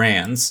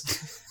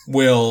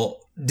will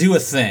do a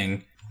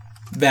thing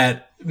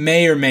that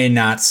may or may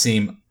not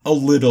seem a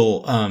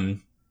little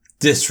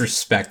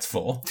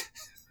disrespectful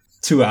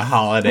to a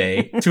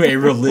holiday, to a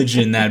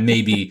religion that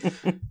maybe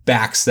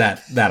backs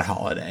that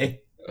holiday.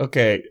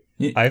 Okay,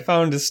 I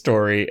found a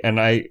story,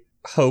 and I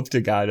hope to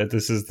God that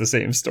this is the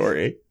same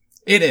story.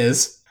 It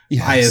is.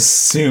 Yes. I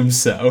assume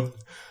so.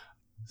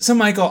 So,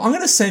 Michael, I'm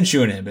going to send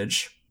you an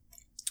image.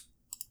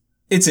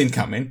 It's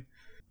incoming.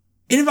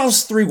 It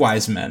involves 3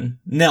 wise men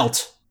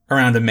knelt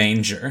around a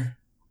manger.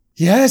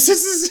 Yes,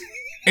 this is...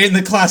 in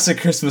the classic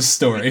Christmas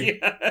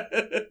story.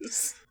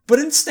 Yes. But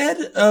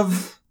instead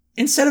of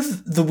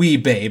the wee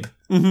babe,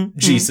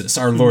 Jesus,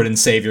 our Lord and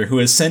Savior, who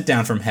is sent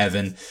down from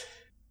heaven,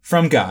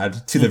 from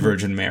God to the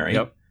Virgin Mary,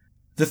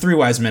 the 3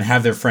 wise men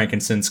have their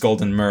frankincense,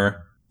 gold, and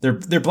myrrh.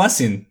 They're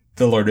blessing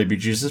the Lord baby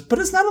Jesus, but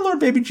it's not a Lord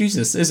baby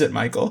Jesus, is it,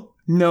 Michael?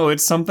 No,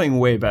 it's something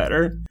way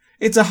better.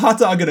 It's a hot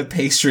dog and a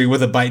pastry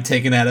with a bite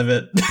taken out of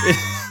it.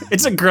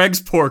 It's a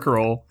Greg's pork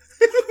roll.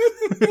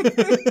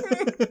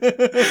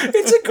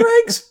 It's a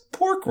Greg's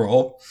pork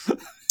roll.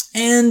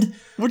 And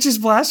which is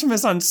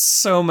blasphemous on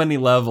so many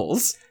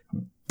levels.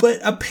 But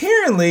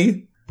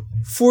apparently,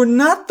 for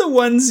not the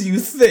ones you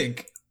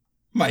think,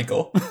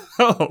 Michael.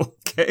 Oh,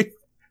 okay.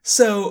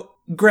 So,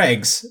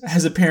 Greg's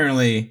has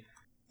apparently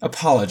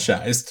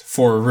apologized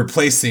for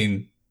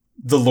replacing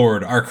the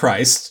Lord, our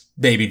Christ,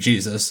 baby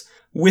Jesus,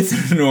 with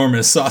an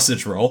enormous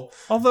sausage roll.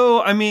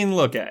 Although, I mean,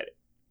 look at it.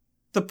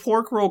 The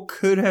pork roll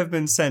could have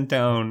been sent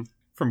down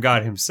from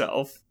God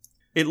himself.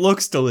 It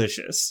looks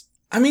delicious.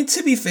 I mean,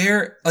 to be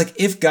fair, like,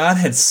 if God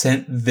had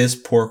sent this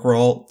pork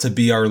roll to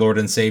be our Lord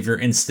and Savior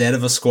instead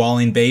of a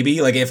squalling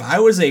baby, like, if I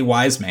was a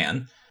wise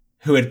man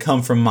who had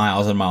come from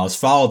miles and miles,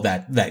 followed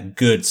that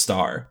good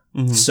star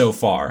so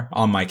far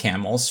on my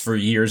camels for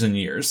years and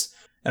years,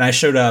 and I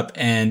showed up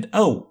and,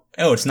 oh,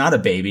 it's not a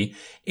baby.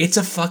 It's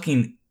a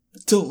fucking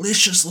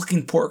delicious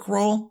looking pork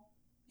roll.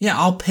 Yeah,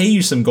 I'll pay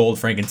you some gold,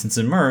 frankincense,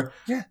 and myrrh.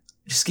 Yeah.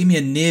 Just give me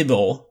a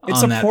nibble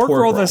on that pork roll. It's a pork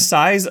roll the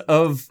size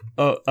of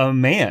a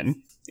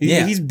man.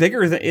 Yeah. He's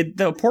bigger than it.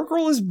 The pork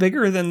roll is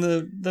bigger than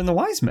the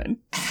wise men.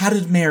 How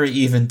did Mary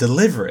even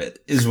deliver it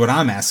is what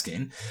I'm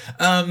asking.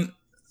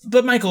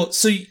 But Michael,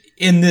 so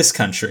in this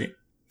country,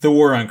 the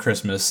war on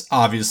Christmas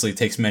obviously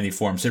takes many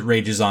forms. It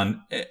rages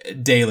on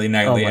daily,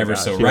 nightly,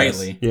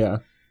 rightly. Yeah.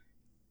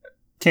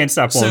 Can't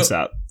stop, won't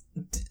stop.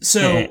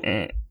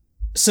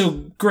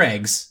 So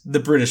Greg's, the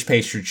British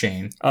pastry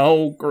chain.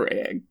 Oh,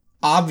 Greg.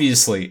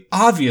 Obviously,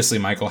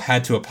 Michael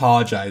had to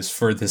apologize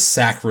for this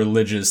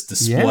sacrilegious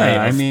display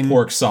of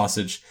pork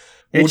sausage.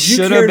 It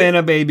should have been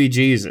a baby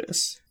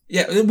Jesus.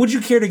 Yeah, would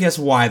you care to guess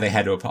why they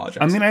had to apologize?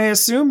 I mean, I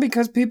assume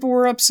because people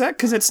were upset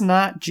because it's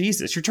not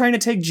Jesus. You're trying to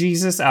take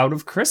Jesus out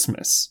of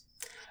Christmas.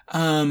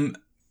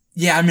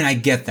 Yeah, I mean, I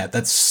get that.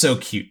 That's so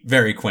cute.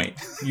 Very quaint.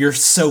 You're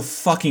so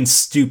fucking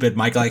stupid,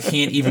 Michael. I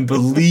can't even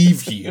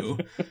believe you.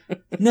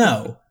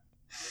 No.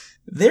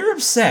 They're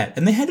upset,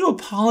 and they had to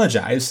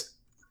apologize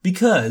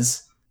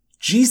because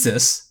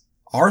Jesus,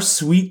 our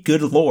sweet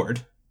good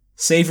Lord,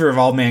 Savior of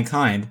all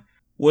mankind,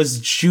 was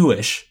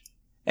Jewish,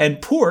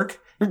 and pork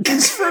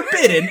is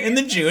forbidden in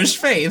the Jewish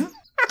faith.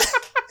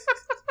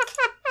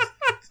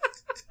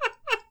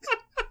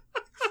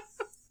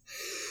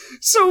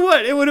 So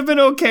what? It would have been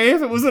okay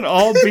if it was an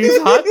all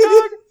beef hot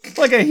dog?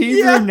 Like a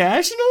Hebrew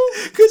national?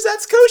 Because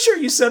that's kosher,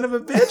 you son of a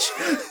bitch.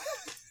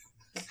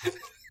 I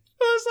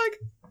was like,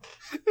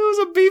 it was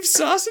a beef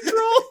sausage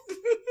roll?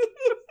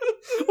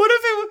 What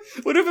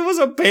if it was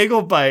a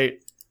bagel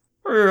bite?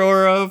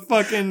 Or a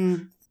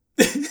fucking...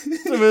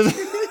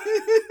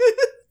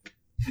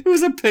 It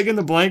was a pig in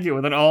the blanket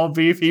with an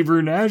all-beef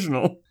Hebrew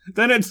national.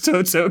 Then it's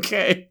totes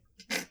okay.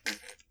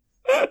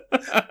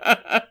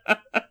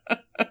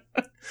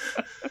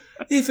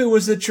 If it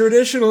was a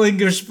traditional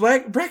English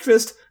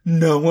breakfast,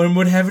 no one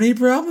would have any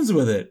problems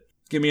with it.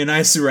 Give me a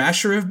nice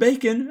rasher of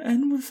bacon,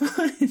 and we're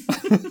fine.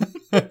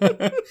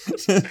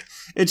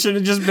 It should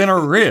have just been a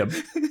rib.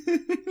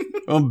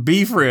 A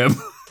beef rib.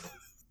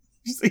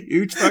 Just a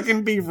huge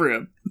fucking beef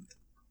rib.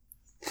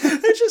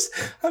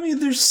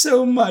 There's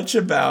so much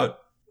about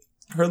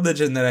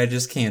religion that I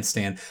just can't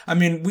stand. I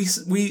mean,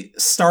 we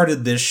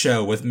started this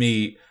show with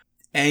me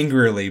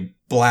angrily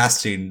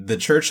blasting the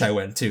church I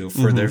went to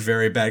for their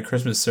very bad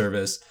Christmas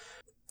service.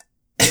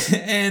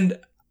 And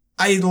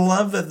I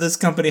love that this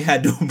company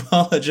had to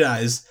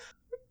apologize,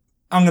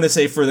 I'm going to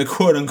say, for the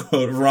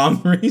quote-unquote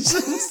wrong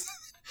reasons.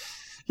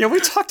 Yeah, we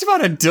talked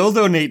about a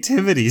dildo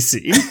nativity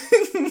scene.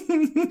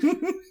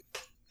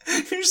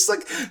 You're just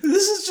like,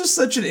 this is just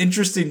such an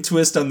interesting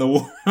twist on the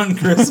war on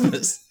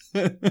Christmas.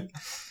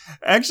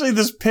 Actually,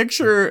 this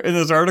picture in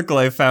this article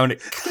I found,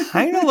 it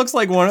kind of looks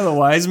like one of the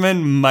wise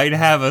men might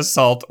have a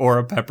salt or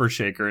a pepper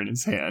shaker in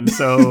his hand.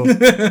 So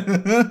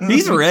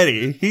he's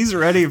ready. He's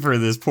ready for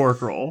this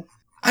pork roll.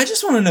 I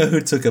just want to know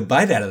who took a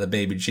bite out of the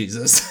baby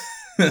Jesus.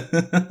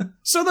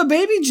 So the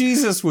baby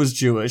Jesus was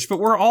Jewish, but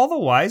were all the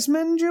wise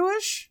men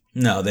Jewish?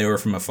 No, they were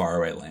from a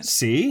faraway land.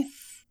 See?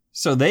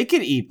 So they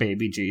could eat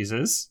baby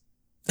Jesus.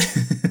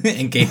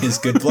 And gain his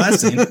good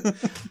blessing.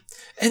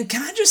 And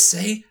can I just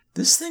say,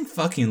 this thing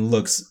fucking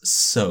looks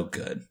so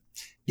good.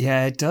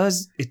 Yeah, it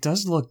does. It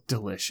does look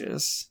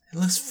delicious. It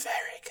looks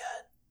very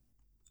good.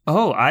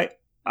 Oh, I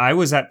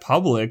was at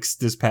Publix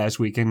this past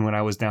weekend when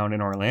I was down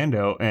in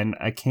Orlando, and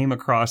I came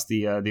across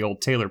the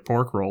old Taylor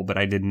pork roll, but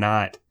I did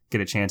not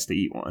get a chance to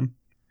eat one.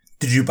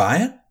 Did you buy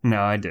it?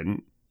 No, I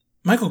didn't.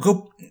 Michael,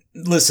 go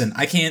listen.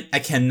 I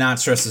cannot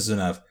stress this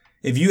enough.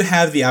 If you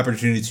have the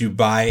opportunity to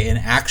buy an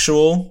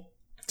actual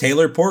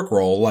Taylor pork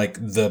roll, like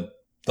the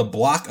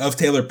block of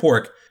Taylor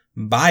pork,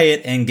 buy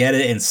it and get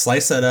it and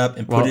slice that up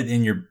and put it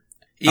in your...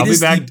 I'll be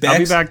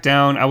back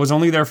down. I was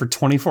only there for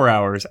 24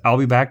 hours. I'll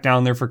be back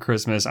down there for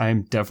Christmas.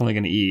 I'm definitely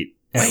going to eat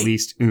at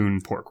least un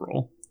pork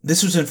roll.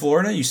 This was in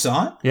Florida? You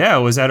saw it? Yeah,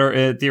 it was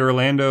at the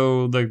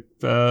Orlando,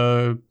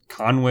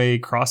 Conway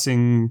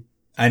Crossing.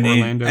 I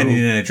need an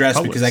address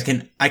Publix. Because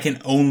I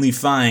can only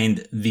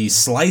find the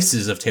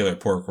slices of Taylor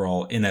pork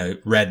roll in a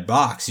red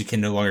box. You can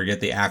no longer get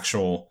the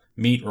actual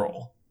meat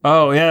roll.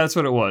 Oh, yeah, that's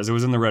what it was. It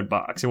was in the red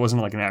box. It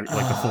wasn't like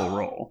a full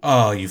roll.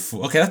 Oh, you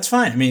fool. Okay, that's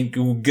fine. I mean,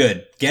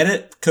 good. Get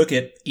it, cook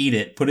it, eat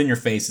it, put it in your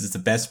face. It's the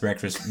best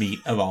breakfast meat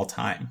of all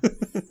time.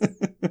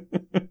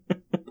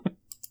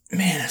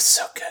 Man, it's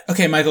so good.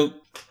 Okay, Michael,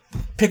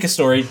 pick a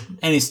story,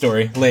 any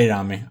story, lay it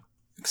on me.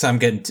 Because I'm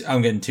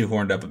getting too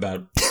horned up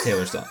about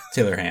Taylor stuff,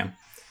 Taylor ham.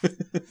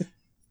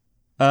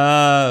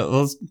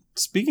 Well,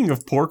 speaking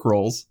of pork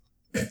rolls.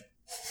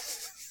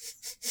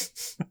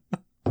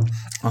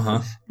 Uh-huh.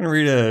 I'm going to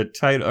read a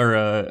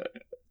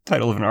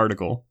title of an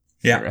article.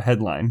 Yeah. Or a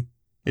headline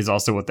is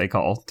also what they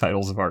call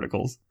titles of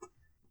articles.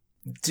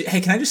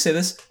 Hey, can I just say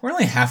this? We're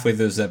only halfway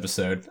through this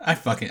episode.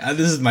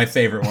 This is my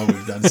favorite one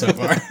we've done so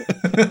far.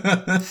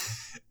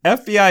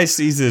 FBI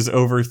seizes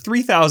over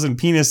 3,000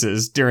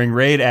 penises during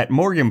raid at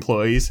morgue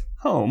employee's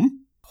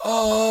home.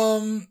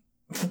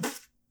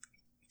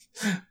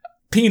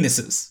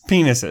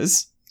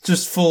 Penises.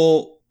 Just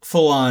full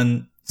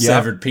on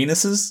severed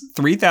penises?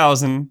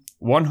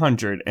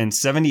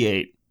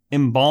 3,178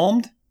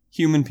 embalmed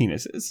human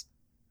penises.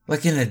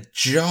 Like in a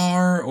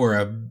jar or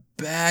a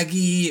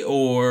baggie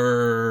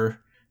or...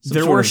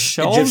 There were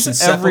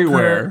shelves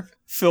everywhere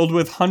filled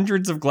with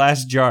hundreds of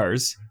glass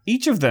jars,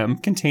 each of them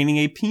containing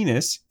a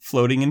penis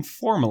floating in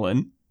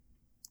formalin,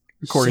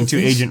 according to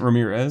Agent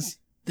Ramirez.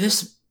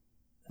 This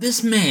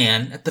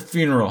man at the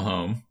funeral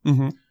home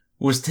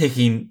was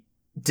taking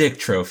dick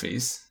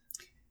trophies.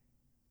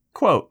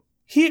 Quote,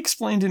 he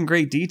explained in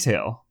great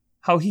detail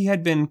how he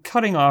had been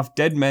cutting off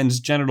dead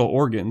men's genital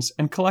organs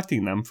and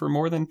collecting them for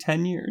more than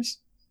 10 years.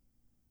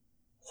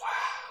 Wow.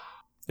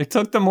 It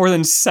took them more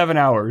than 7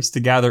 hours to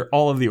gather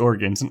all of the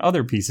organs and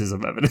other pieces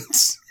of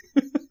evidence.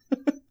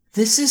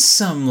 This is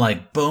some,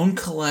 Bone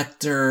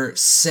Collector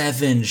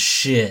 7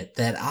 shit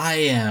that I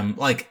am,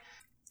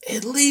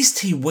 at least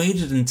he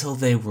waited until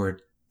they were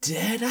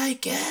dead, I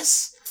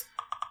guess?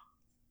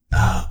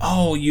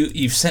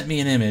 You've sent me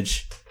an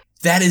image.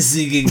 That is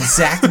the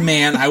exact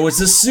man I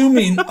was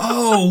assuming.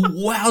 Oh,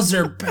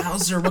 wowzer,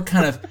 Bowser.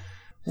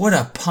 What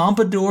a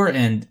pompadour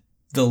and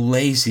the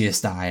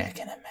laziest eye I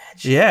can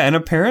imagine. Yeah, and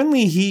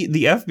apparently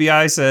the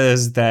FBI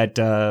says that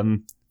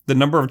the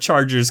number of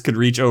charges could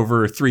reach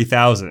over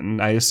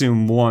 3,000. I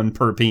assume one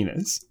per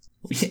penis.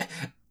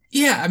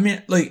 Yeah, I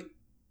mean,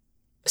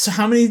 so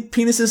how many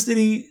penises did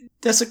he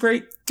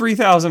desecrate?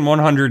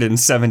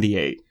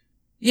 3,178.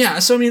 Yeah,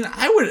 so I mean,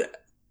 I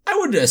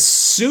would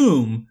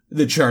assume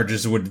the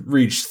charges would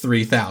reach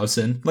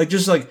 3,000. Like,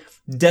 just like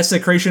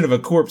desecration of a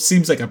corpse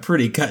seems like a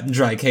pretty cut and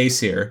dry case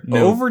here.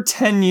 No. Over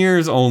 10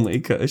 years only,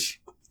 Kush.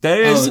 That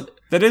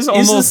is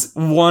almost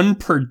one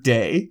per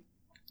day.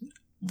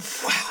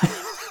 Wow.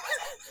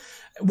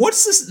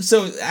 What's this?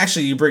 So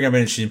actually, you bring up an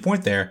interesting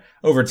point there.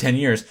 Over 10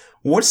 years.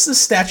 What's the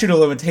statute of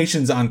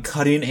limitations on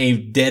cutting a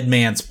dead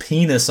man's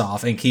penis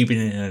off and keeping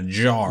it in a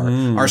jar?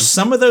 Are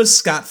some of those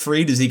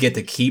scot-free? Does he get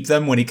to keep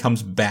them when he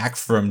comes back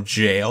from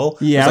jail?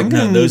 Yeah, like,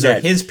 no, those are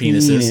his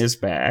penises. Penis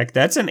back.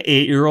 That's an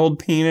 8-year-old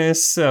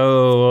penis,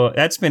 so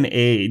that's been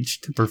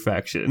aged to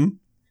perfection.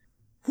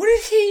 What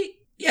did he?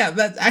 Yeah,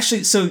 that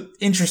actually. So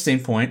interesting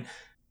point.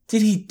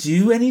 Did he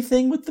do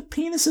anything with the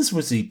penises?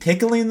 Was he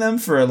pickling them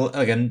for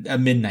a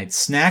midnight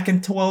snack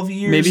in 12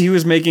 years? Maybe he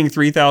was making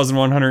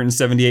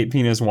 3,178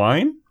 penis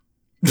wine?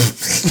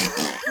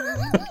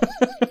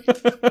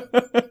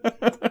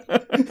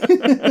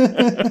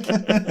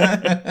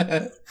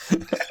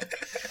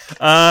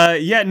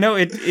 Yeah, no,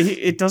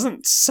 it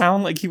doesn't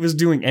sound like he was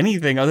doing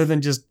anything other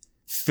than just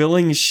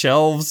filling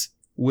shelves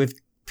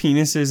with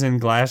penises in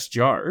glass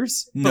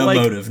jars. No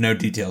motive, no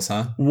details,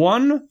 huh?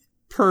 One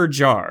per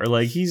jar.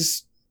 Like,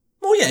 he's...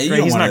 Well, yeah,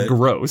 he's not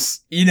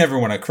gross. You never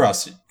want to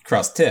cross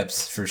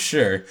tips, for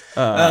sure.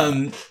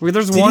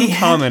 There's one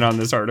comment on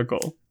this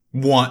article.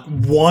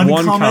 One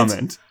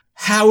comment?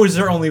 How is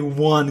there only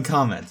one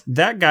comment?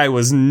 That guy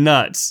was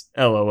nuts,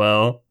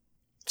 LOL.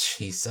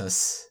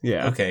 Jesus.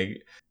 Yeah.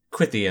 Okay,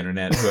 quit the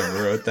internet,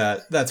 whoever wrote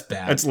that. That's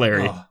bad. That's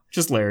Larry. Oh.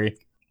 Just Larry.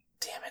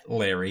 Damn it,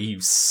 Larry,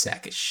 you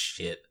sack of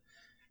shit.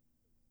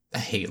 I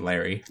hate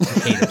Larry. I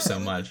hate him so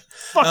much.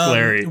 Fuck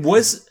Larry.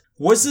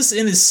 Was this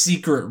in his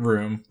secret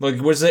room?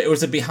 Like, was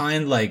it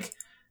behind, like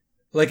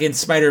in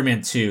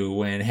Spider-Man 2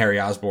 when Harry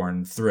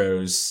Osborn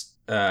throws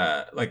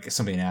like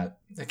something at,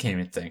 I can't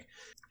even think.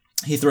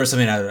 He throws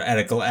something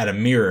at a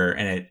mirror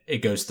and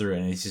it goes through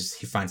and he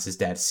finds his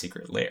dad's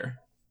secret lair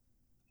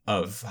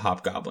of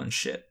Hobgoblin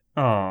shit.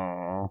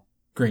 Oh,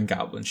 Green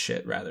Goblin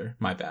shit, rather.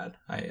 My bad.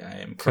 I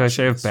am. Kush,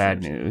 I have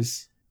bad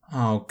news.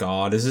 Oh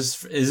God, is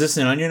this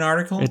an Onion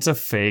article? It's a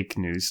fake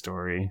news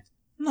story.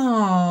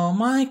 No,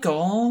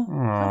 Michael.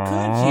 Aww. How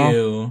could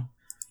you?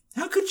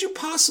 How could you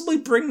possibly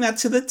bring that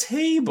to the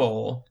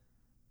table?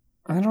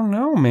 I don't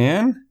know,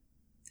 man.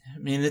 I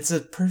mean, it's a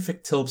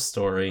perfect Tilp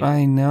story.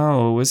 I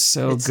know, it was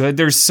so good.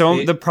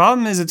 The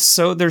problem is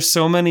there's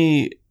so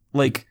many,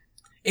 like...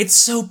 It's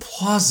so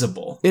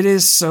plausible. It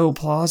is so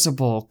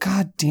plausible.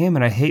 God damn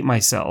it, I hate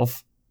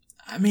myself.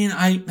 I mean,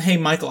 hey,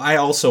 Michael, I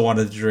also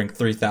wanted to drink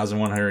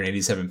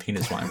 3,187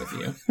 penis wine with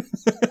you.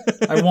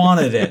 I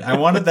wanted it. I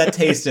wanted that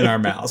taste in our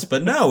mouths.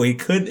 But no,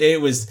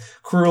 it was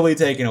cruelly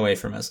taken away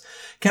from us.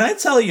 Can I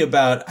tell you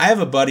I have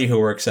a buddy who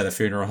works at a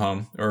funeral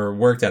home, or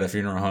worked at a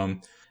funeral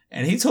home,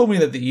 and he told me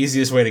that the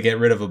easiest way to get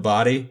rid of a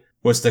body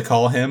was to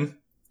call him,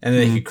 and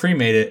then he could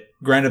cremate it,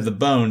 grind up the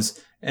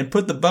bones, and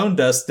put the bone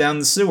dust down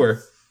the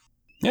sewer.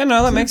 Yeah,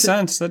 no, that makes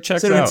sense. That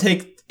checks out. So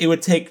it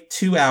would take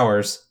 2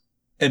 hours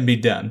and be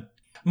done.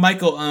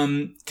 Michael,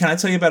 can I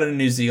tell you about a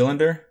New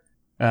Zealander?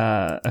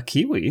 A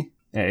Kiwi,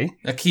 eh?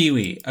 A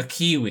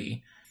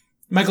Kiwi.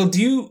 Michael,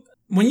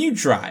 when you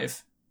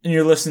drive and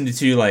you're listening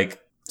to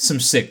like some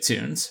sick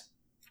tunes,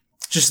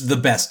 just the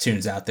best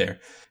tunes out there,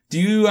 do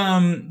you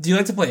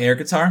like to play air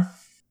guitar?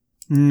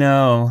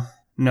 No,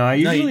 I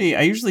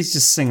usually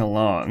just sing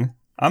along.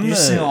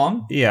 Sing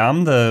along? Yeah,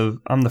 I'm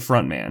the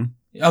front man.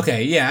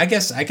 Okay, yeah, I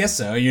guess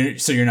so.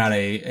 You're not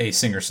a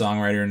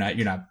singer-songwriter.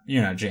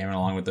 You're not jamming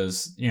along with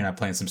those. You're not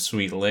playing some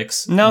sweet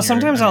licks. No,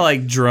 sometimes I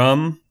like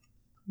drum.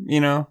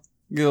 Get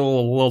a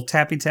little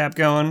tappy tap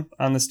going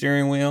on the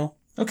steering wheel.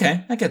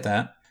 Okay, I get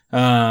that.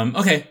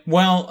 Okay,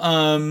 well,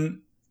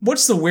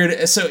 what's the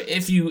weird? So,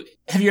 have you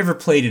ever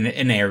played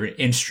an air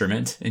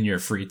instrument in your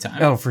free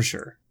time? Oh, for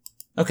sure.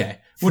 Okay,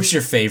 what's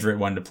your favorite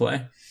one to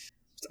play?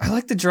 I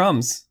like the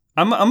drums.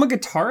 I'm a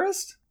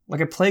guitarist. Like,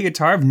 I play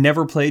guitar. I've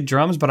never played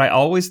drums, but I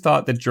always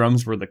thought that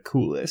drums were the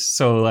coolest.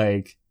 So,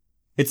 like,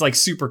 it's, like,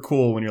 super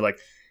cool when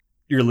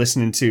you're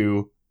listening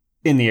to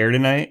In the Air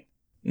Tonight.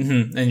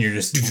 Mm-hmm. And you're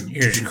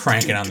just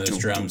cranking on those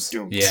drums.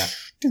 Yeah.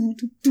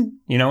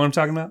 You know what I'm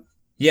talking about?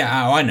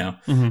 Yeah, I know.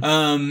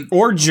 Mm-hmm.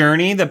 Or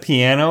Journey, the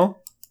piano.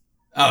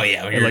 Oh,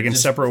 yeah. Or like in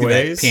separate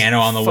ways.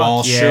 Piano on the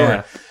wall, yeah.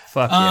 Sure.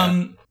 Fuck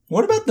yeah.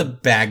 What about the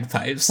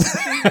bagpipes?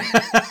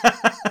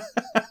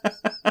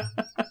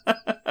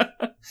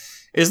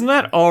 Isn't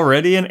that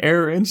already an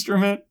air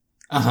instrument?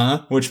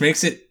 Uh-huh, which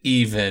makes it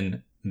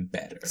even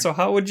better. So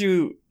how would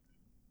you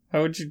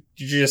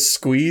just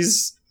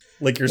squeeze?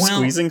 Like you're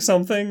squeezing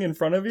something in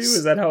front of you?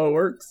 Is that how it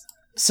works?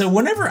 So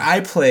whenever I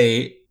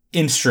play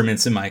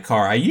instruments in my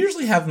car, I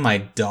usually have my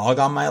dog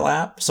on my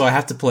lap. So I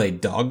have to play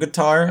dog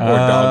guitar or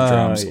dog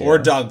drums or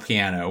dog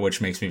piano, which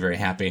makes me very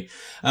happy.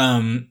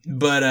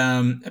 But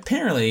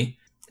apparently...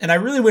 And I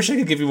really wish I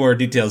could give you more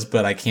details,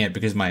 but I can't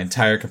because my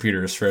entire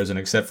computer is frozen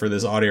except for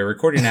this audio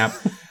recording app.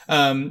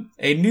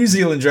 A New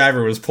Zealand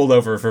driver was pulled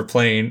over for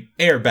playing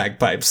air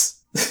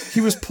bagpipes. He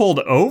was pulled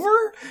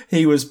over?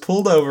 He was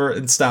pulled over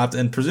and stopped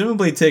and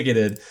presumably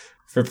ticketed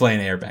for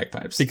playing air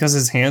bagpipes. Because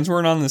his hands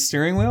weren't on the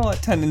steering wheel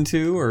at 10 and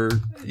 2 or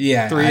 3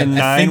 and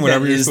 9, I think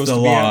whatever that you're is supposed the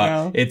to be law. at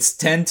now. It's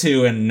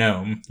 10-2 and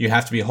gnome. You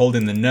have to be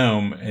holding the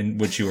gnome in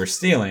which you were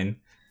stealing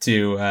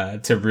to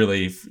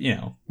really,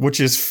 Which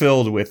is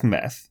filled with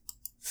meth.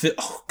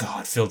 Oh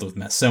God, filled with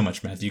meth. So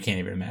much meth. You can't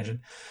even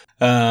imagine.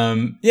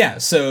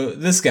 So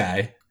this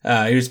guy,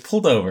 he was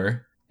pulled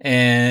over,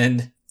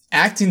 and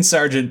Acting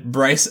Sergeant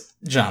Bryce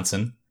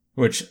Johnson,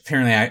 which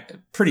apparently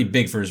pretty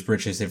big for his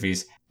britches if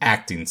he's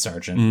acting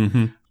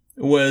sergeant,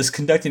 was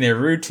conducting a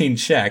routine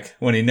check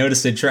when he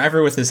noticed a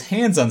driver with his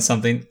hands on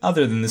something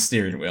other than the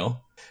steering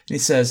wheel. And he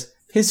says,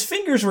 his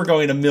fingers were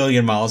going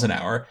 1,000,000 miles an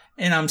hour,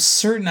 and I'm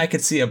certain I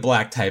could see a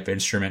black type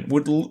instrument,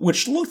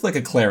 which looked like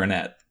a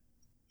clarinet.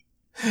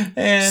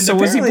 And so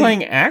was he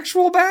playing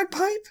actual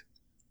bagpipe?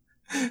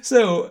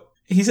 So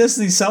he says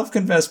the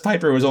self-confessed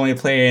piper was only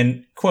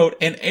playing, quote,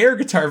 an air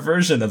guitar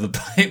version of the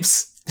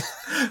pipes.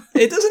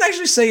 It doesn't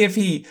actually say if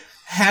he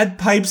had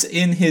pipes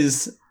in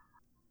his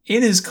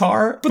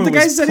car. But the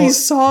guy said he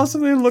saw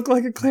something that looked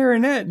like a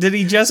clarinet. Did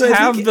he just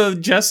have the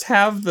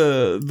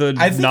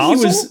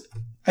nozzle?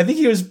 I think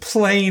he was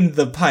playing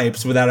the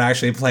pipes without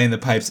actually playing the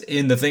pipes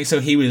in the thing. So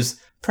he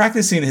was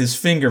practicing his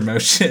finger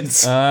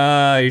motions.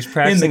 He's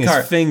practicing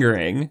his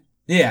fingering.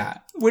 Yeah,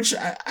 which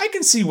I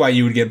can see why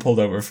you would get pulled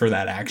over for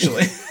that,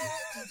 actually.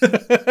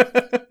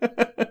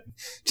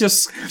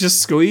 just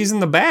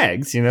squeezing the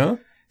bags,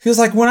 Because,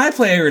 like, when I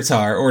play air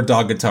guitar or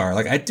dog guitar,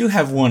 like, I do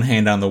have one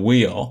hand on the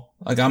wheel.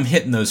 Like, I'm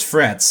hitting those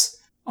frets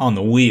on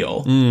the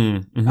wheel.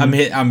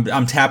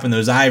 I'm tapping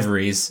those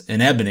ivories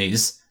and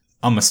ebonies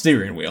on my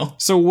steering wheel.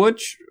 So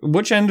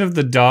which end of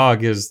the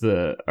dog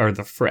are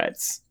the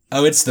frets?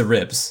 Oh, it's the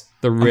ribs.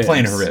 The ribs. I'm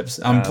playing her ribs.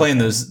 I'm playing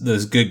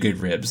those good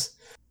ribs.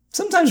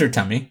 Sometimes her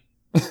tummy.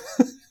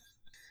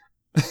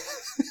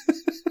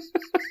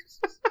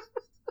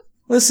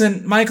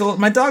 Listen, Michael,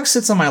 my dog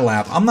sits on my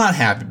lap. I'm not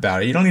happy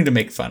about it. You don't need to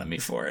make fun of me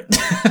for it.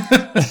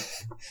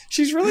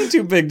 She's really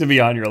too big to be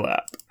on your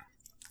lap.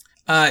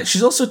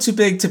 She's also too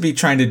big to be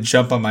trying to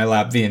jump on my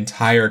lap the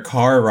entire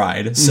car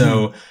ride.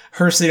 So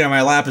her sitting on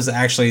my lap is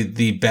actually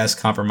the best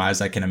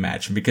compromise I can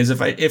imagine. Because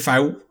if I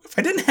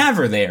didn't have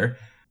her there,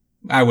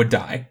 I would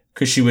die.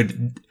 Because she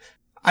would.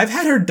 I've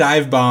had her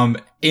dive bomb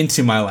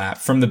into my lap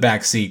from the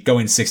back seat,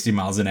 going 60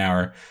 miles an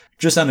hour.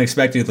 Just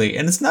unexpectedly,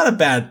 and it's not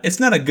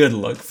a good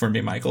look for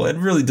me, Michael. It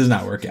really does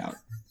not work out.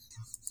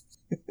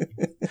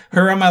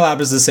 Her on my lap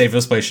is the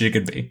safest place she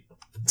could be.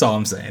 That's all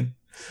I'm saying.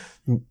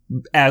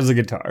 As a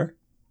guitar.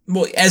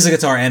 Well, as a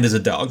guitar and as a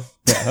dog.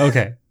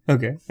 Yeah,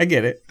 okay. I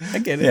get it.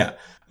 Yeah.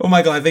 Well,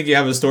 Michael, I think you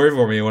have a story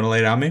for me. You want to lay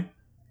it on me?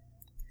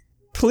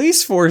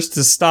 Police forced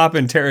to stop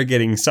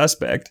interrogating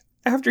suspect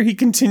after he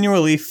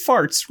continually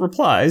farts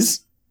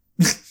replies.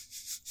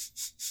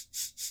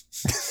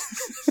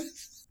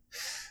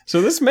 So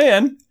this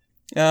man,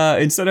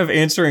 instead of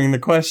answering the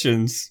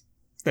questions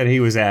that he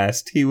was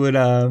asked, he would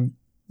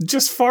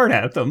just fart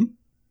at them.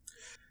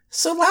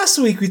 So last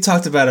week we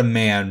talked about a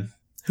man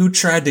who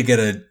tried to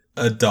get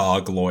a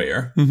dog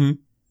lawyer and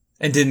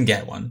didn't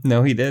get one.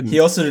 No, he didn't. He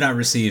also did not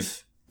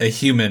receive a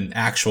human,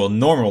 actual,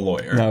 normal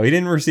lawyer. No, he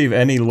didn't receive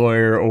any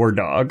lawyer or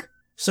dog.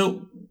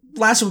 So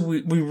last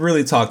week we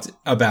really talked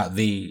about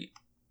the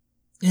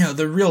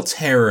real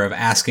terror of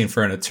asking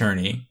for an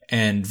attorney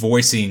and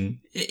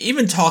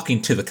even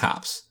talking to the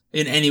cops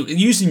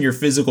using your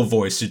physical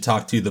voice to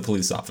talk to the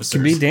police officers.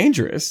 Can be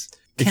dangerous.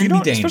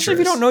 Especially if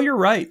you don't know your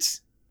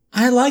rights.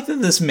 I like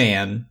that this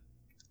man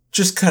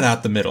just cut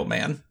out the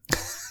middleman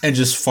and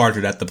just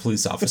farted at the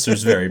police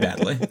officers very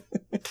badly.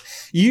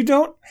 You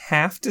don't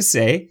have to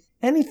say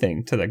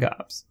anything to the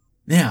cops.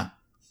 Yeah.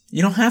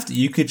 You don't have to.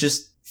 You could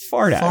just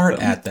fart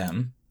at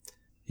them.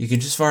 You can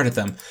just fart at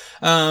them.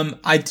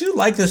 I do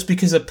like this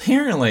because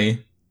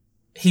apparently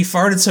he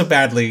farted so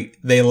badly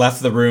they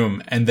left the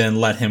room and then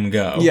let him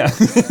go. Yeah,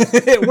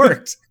 it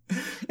worked.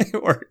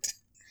 It worked.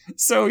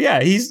 So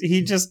yeah,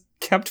 he just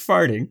kept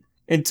farting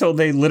until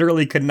they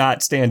literally could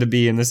not stand to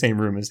be in the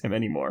same room as him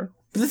anymore.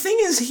 But the thing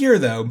is here,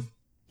 though,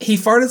 he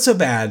farted so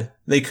bad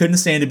they couldn't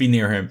stand to be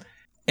near him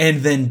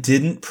and then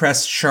didn't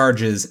press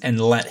charges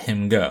and let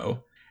him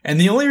go. And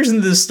the only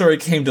reason this story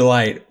came to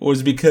light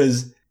was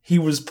because he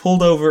was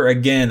pulled over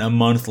again a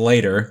month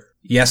later,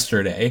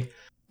 yesterday,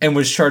 and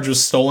was charged with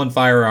stolen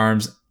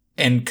firearms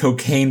and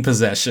cocaine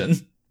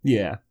possession.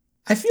 Yeah.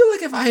 I feel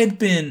like if I had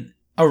been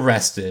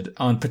arrested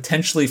on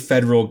potentially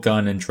federal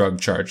gun and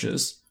drug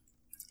charges,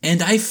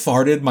 and I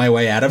farted my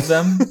way out of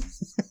them,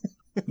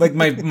 like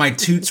my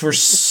toots were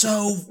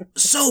so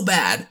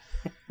bad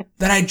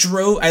that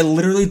I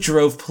literally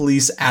drove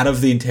police out of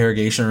the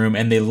interrogation room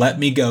and they let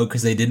me go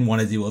because they didn't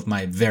want to deal with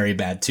my very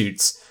bad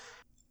toots,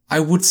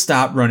 I would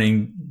stop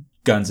running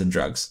guns and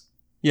drugs.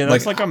 Yeah,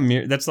 that's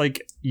that's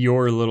like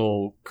your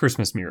little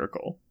Christmas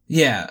miracle.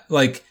 Yeah,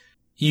 like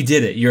you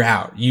did it. You're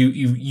out.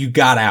 You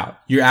got out.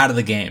 You're out of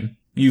the game.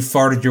 You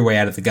farted your way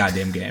out of the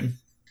goddamn game.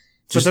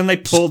 But then they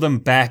pulled him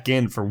back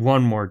in for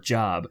one more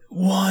job.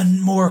 One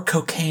more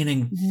cocaine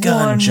and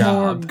gun job.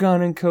 One more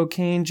gun and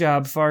cocaine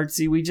job,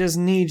 Fartsy. We just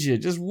need you.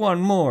 Just one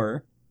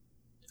more.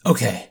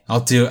 Okay,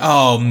 I'll do.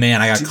 Oh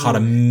man, I got caught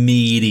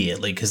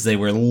immediately because they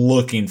were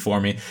looking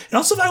for me. And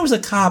also, if I was a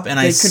cop and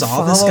I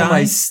saw this guy,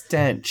 my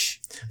stench.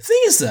 The thing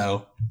is,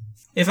 though,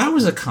 if I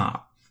was a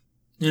cop,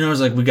 I was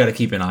like, we got to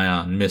keep an eye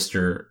on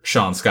Mr.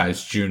 Sean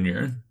Skies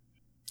Jr.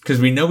 because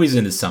we know he's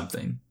into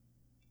something.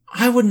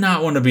 I would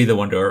not want to be the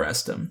one to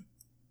arrest him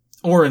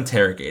or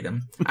interrogate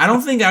him. I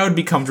don't think I would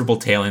be comfortable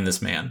tailing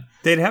this man.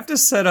 They'd have to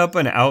set up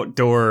an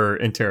outdoor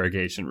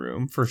interrogation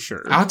room for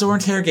sure. Outdoor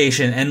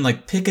interrogation and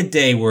like pick a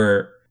day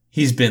where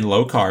he's been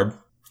low carb.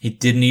 He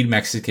didn't eat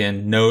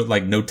Mexican.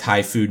 No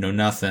Thai food, no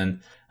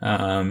nothing.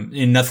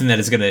 And nothing that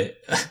is going to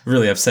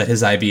really upset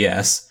his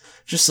IBS.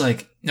 Just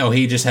like, no,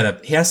 he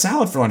had a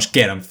salad for lunch.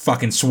 Get him.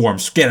 Fucking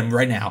swarms. Get him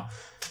right now.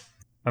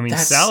 I mean,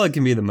 salad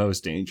can be the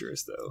most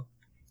dangerous though.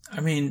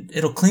 I mean,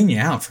 it'll clean you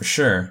out for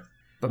sure.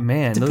 But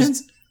man,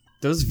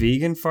 those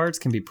vegan farts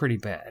can be pretty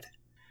bad.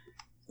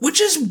 Which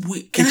is,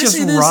 can I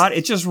say this?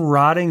 It's just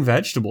rotting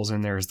vegetables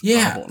in there is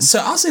the problem. So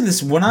I'll say this.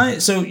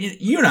 So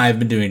you and I have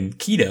been doing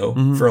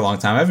keto for a long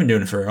time. I've been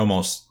doing it for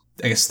almost,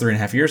 I guess,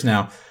 3.5 years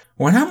now.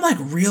 When I'm like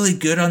really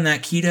good on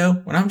that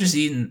keto, when I'm just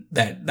eating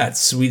that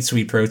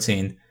sweet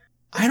protein,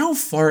 I don't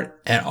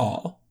fart at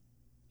all.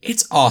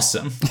 It's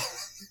awesome.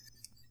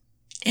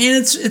 And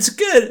it's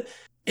good.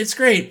 It's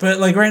great. But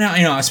like right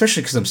now,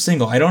 especially because I'm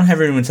single, I don't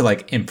have anyone to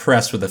like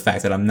impress with the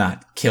fact that I'm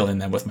not killing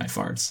them with my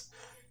farts.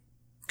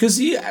 Because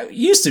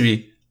used to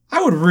be,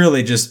 I would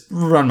really just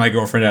run my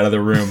girlfriend out of the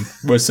room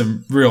with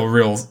some real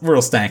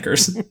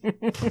stankers.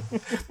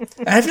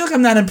 And I feel like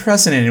I'm not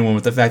impressing anyone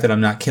with the fact that I'm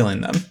not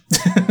killing them.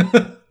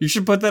 You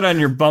should put that on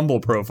your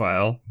Bumble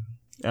profile.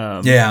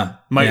 My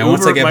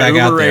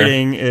Uber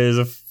rating is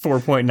a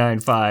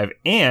 4.95,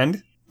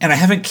 and I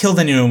haven't killed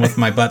anyone with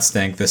my butt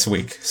stank this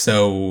week,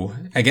 so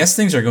I guess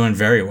things are going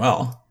very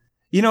well.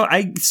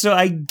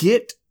 I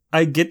get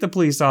the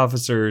police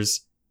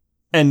officers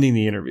ending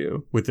the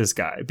interview with this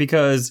guy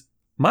because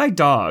my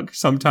dog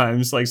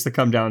sometimes likes to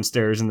come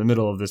downstairs in the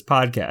middle of this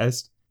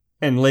podcast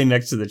and lay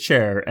next to the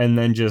chair and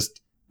then just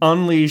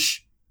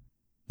unleash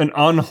an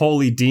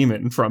unholy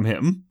demon from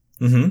him.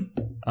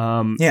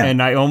 Mm-hmm.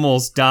 And I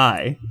almost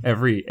die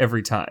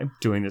every time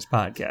doing this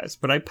podcast,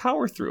 but I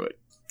power through it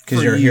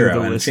because you're a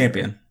hero and a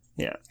champion.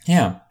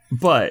 Yeah.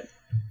 But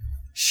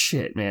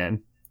shit,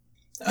 man.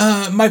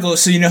 Michael,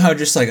 so you know how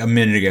just like a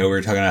minute ago we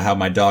were talking about how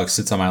my dog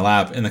sits on my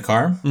lap in the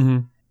car?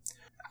 Mm-hmm.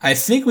 I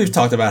think we've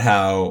talked about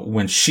how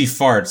when she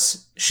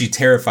farts, she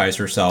terrifies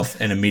herself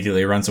and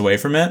immediately runs away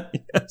from it.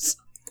 Yes.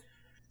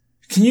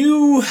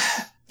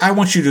 I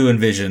want you to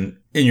envision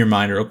in your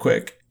mind real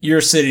quick.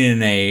 You're sitting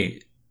in a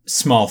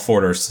small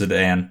four-door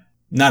sedan,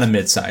 not a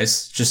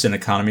midsize, just an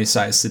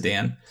economy-size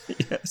sedan.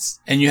 Yes.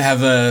 And you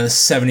have a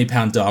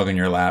 70-pound dog in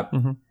your lap.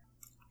 Mm-hmm.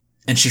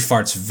 And she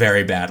farts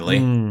very badly.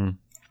 And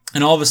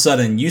all of a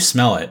sudden, you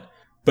smell it.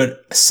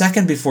 But a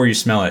second before you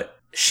smell it,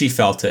 she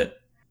felt it.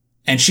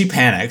 And she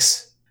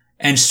panics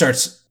and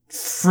starts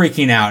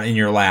freaking out in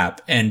your lap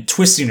and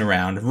twisting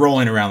around,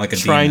 rolling around like a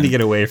demon. Trying to get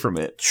away from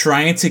it.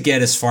 Trying to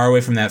get as far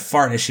away from that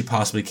fart as she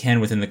possibly can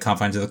within the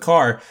confines of the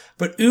car.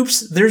 But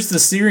oops, there's the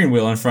steering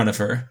wheel in front of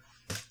her.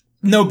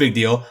 No big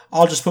deal.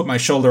 I'll just put my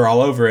shoulder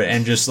all over it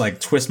and just like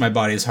twist my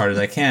body as hard as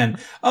I can.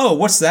 Oh,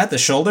 what's that? The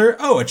shoulder?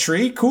 Oh, a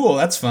tree? Cool.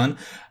 That's fun.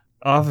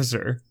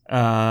 Officer.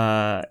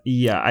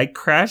 I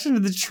crashed into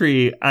the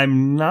tree.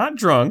 I'm not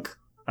drunk.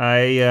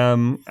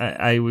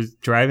 I was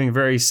driving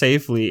very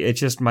safely. It's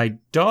just my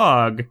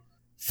dog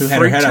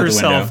freaked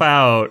herself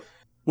out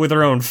with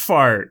her own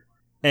fart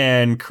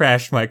and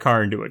crashed my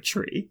car into a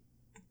tree.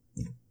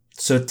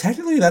 So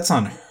technically that's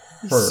on her.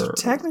 So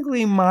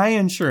technically my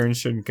insurance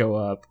shouldn't go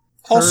up.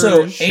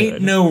 Also,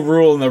 ain't no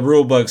rule in the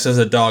rule book says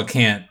a dog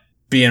can't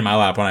be in my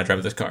lap when I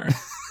drive this car.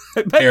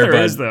 I bet there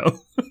is, though.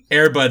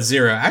 Airbud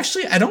 0.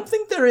 Actually, I don't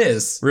think there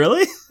is.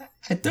 Really?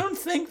 I don't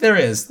think there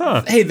is.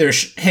 Huh.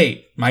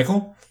 Hey,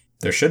 Michael,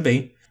 there should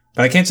be.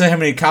 But I can't say how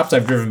many cops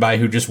I've driven by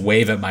who just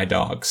wave at my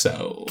dog,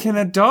 so... Can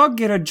a dog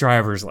get a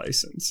driver's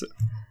license?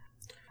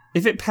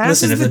 If it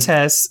passes the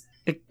test,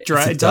 it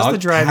does the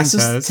driving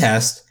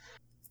test.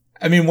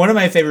 I mean, one of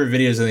my favorite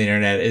videos on the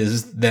internet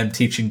is them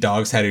teaching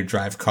dogs how to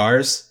drive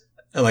cars.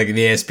 Like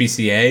the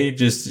ASPCA,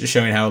 just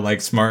showing how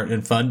like smart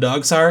and fun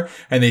dogs are,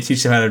 and they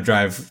teach them how to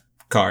drive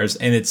cars,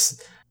 and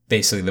it's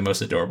basically the most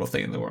adorable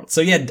thing in the world.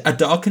 So yeah, a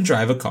dog can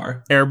drive a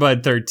car.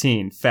 Airbud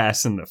 13,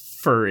 Fast and the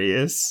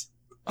Furious.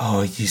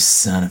 Oh, you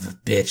son of a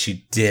bitch, you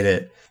did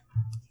it.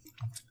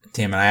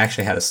 Damn it, I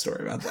actually had a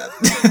story about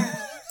that.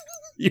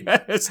 You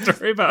had a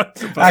story about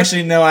the bike?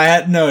 Actually, no,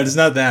 it's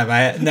not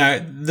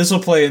that. This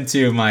will play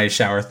into my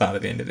shower thought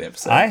at the end of the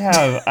episode. I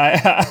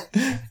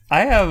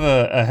have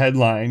a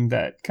headline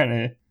that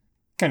kind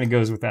of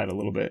goes with that a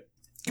little bit.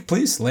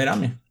 Please, lay it on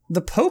me.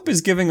 The Pope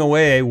is giving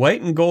away a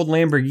white and gold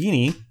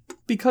Lamborghini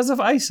because of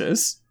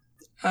ISIS.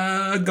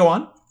 Go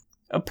on.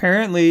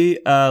 Apparently,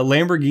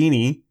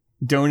 Lamborghini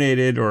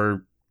donated,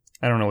 or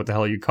I don't know what the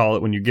hell you call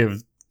it when you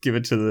give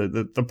it to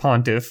the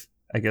pontiff,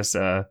 I guess,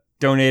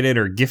 donated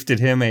or gifted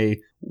him a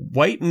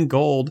white and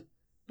gold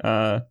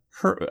a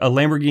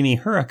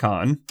Lamborghini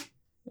Huracan.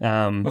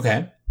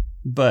 Okay.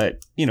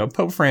 But,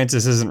 Pope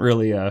Francis isn't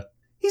really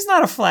he's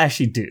not a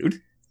flashy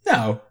dude.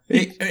 No.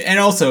 And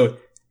also,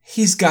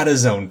 he's got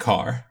his own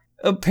car.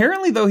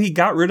 Apparently, though, he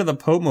got rid of the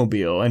Pope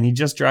Mobile and he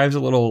just drives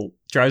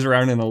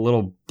around in a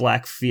little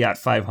black Fiat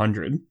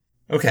 500.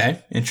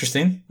 Okay,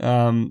 interesting.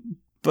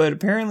 But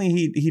apparently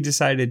he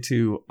decided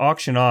to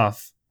auction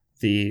off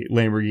the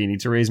Lamborghini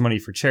to raise money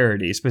for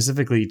charity,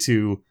 specifically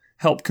to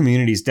help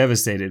communities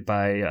devastated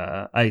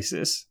by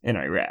ISIS in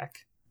Iraq.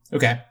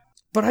 Okay.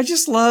 But I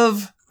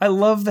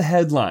love the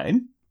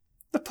headline.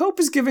 The Pope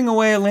is giving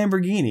away a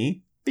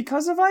Lamborghini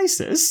because of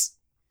ISIS.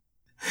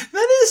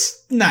 That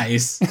is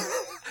nice.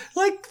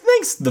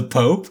 Thanks, the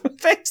Pope.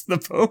 Thanks, the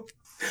Pope.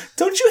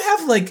 Don't you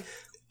have,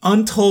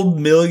 untold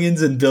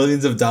millions and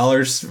billions of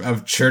dollars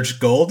of church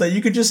gold that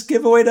you could just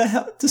give away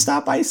to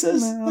stop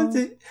ISIS? No.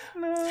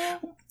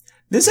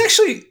 This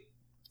actually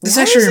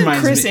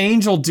reminds Chris me.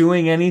 Angel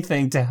doing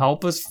anything to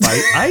help us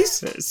fight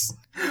ISIS?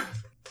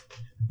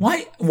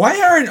 Why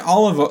aren't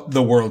all of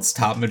the world's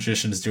top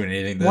magicians doing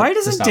anything? Why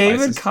doesn't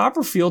David ISIS?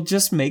 Copperfield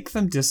just make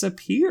them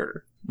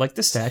disappear like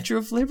the Statue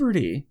of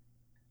Liberty?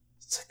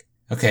 It's like,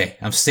 okay,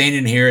 I'm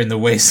standing here in the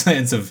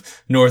wastelands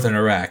of northern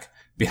Iraq.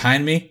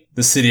 Behind me,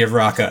 the city of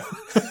Raqqa.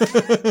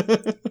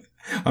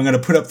 I'm gonna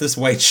put up this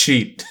white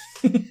sheet.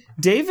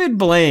 David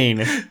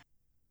Blaine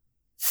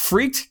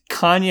freaked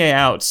Kanye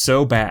out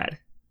so bad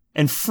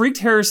and freaked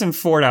Harrison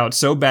Ford out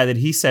so bad that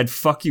he said,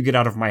 "Fuck you, get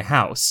out of my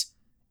house."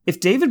 If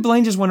David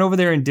Blaine just went over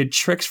there and did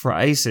tricks for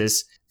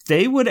ISIS,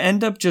 they would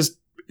end up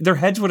their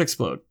heads would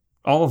explode.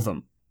 All of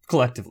them,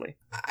 collectively.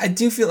 I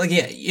do feel like,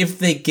 if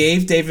they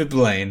gave David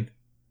Blaine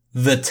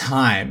the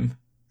time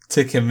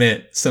to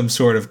commit some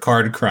sort of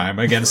card crime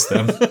against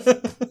them,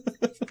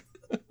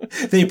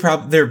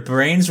 their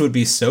brains would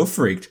be so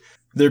freaked,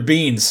 their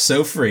beings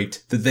so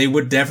freaked, that they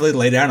would definitely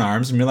lay down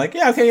arms and be like,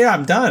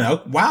 I'm done.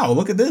 Oh, wow,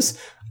 look at this.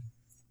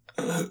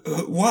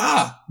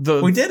 Wow,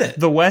 we did it.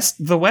 The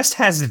West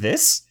has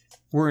this.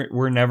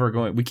 We're never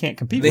going. We can't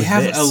compete. They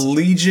have this. a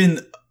legion.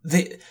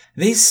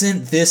 They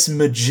sent this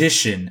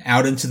magician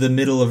out into the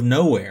middle of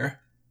nowhere.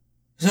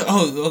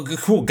 So,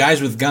 cool,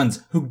 guys with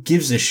guns. Who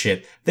gives a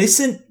shit? They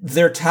sent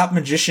their top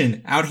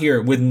magician out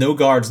here with no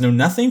guards, no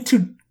nothing,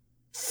 to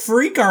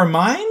freak our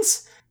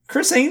minds.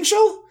 Chris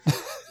Angel.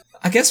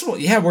 I guess.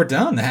 We're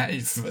done.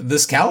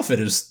 This caliphate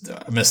is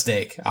a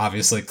mistake.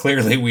 Obviously,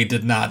 clearly, we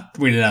did not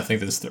think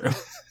this through.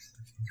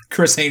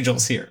 Chris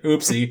Angel's here.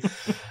 Oopsie.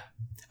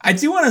 I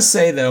do want to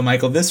say, though,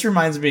 Michael, this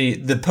reminds me,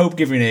 the Pope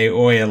giving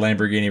away a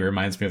Lamborghini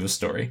reminds me of a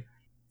story.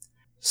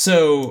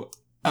 So,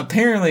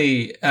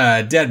 apparently,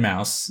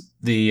 Deadmau5,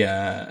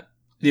 the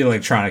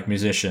electronic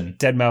musician.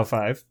 Deadmau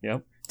 5,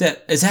 yep.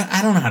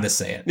 I don't know how to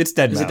say it. It's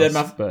Deadmau5. Is it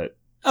Deadmau5? But...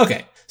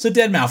 Okay, so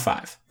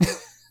Deadmau5.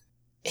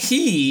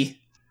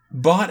 He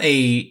bought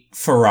a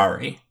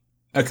Ferrari.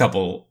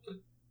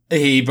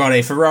 He bought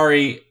a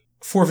Ferrari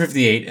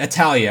 458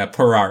 Italia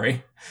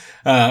Ferrari.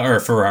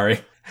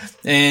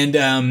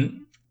 And,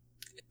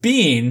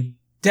 being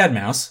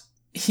Deadmau5,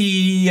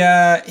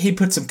 he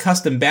put some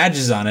custom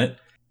badges on it,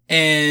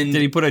 and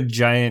did he put a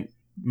giant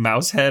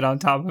mouse head on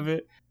top of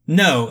it?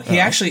 No, he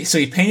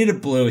painted it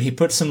blue. He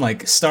put some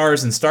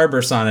stars and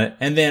starbursts on it,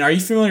 and then, are you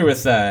familiar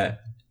with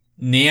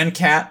Nyan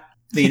Cat,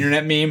 the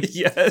internet meme?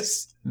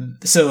 Yes.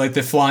 So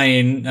the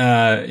flying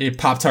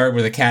Pop-Tart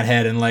with a cat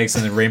head and legs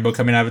and the rainbow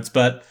coming out of its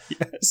butt.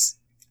 Yes.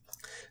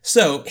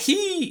 So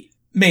he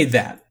made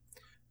that,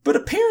 but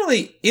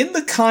apparently in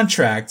the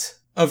contract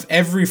of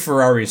every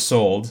Ferrari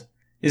sold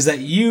is that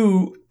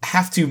you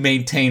have to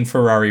maintain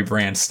Ferrari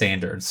brand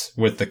standards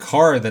with the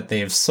car that they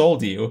have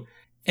sold you.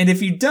 And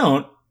if you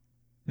don't,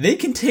 they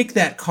can take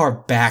that car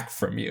back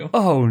from you.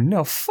 Oh,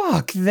 no.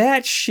 Fuck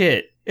that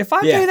shit. If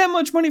I pay that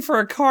much money for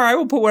a car, I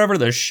will put whatever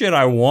the shit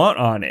I want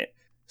on it.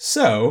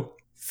 So,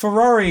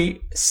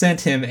 Ferrari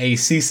sent him a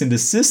cease and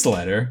desist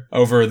letter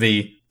over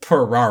the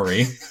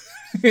Ferrari.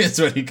 That's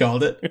what he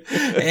called it.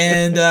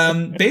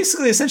 And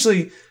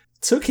essentially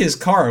took his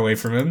car away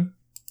from him.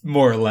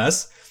 More or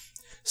less.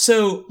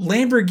 So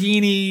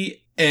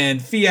Lamborghini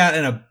and Fiat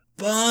and a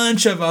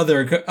bunch of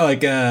other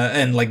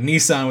and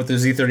Nissan with their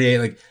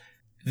Z38,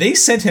 they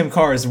sent him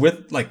cars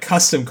with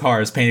custom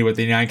cars painted with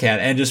the Nyan Cat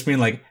and just being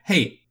like,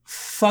 hey,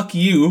 fuck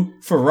you,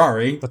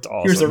 Ferrari. That's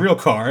awesome. Here's a real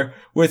car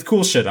with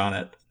cool shit on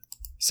it.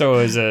 So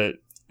as a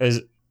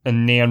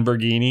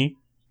Lamborghini.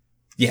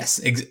 Yes,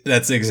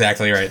 that's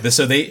exactly right.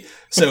 So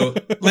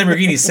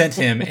Lamborghini sent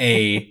him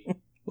a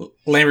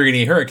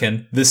Lamborghini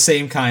Huracan, the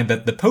same kind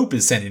that the Pope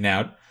is sending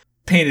out,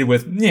 painted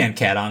with Nyan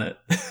Cat on it.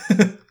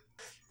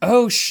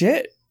 Oh,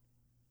 shit.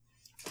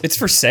 It's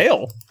for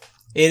sale.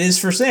 It is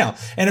for sale.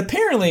 And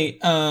apparently,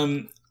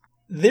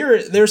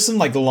 there's some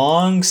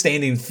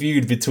long-standing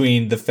feud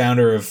between the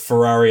founder of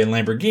Ferrari and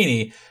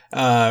Lamborghini,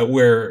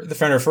 where the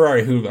founder of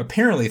Ferrari, who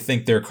apparently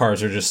think their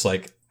cars are just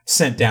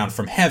sent down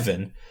from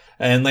heaven,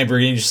 and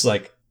Lamborghini just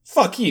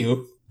fuck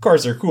you,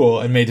 cars are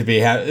cool and made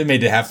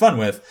to have fun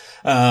with.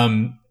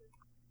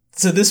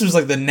 So this was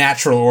the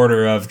natural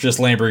order of just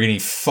Lamborghini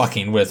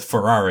fucking with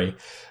Ferrari.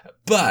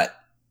 But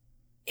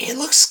it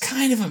looks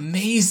kind of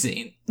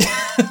amazing.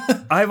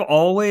 I've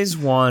always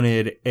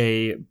wanted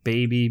a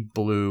baby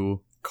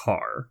blue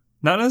car.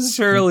 Not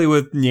necessarily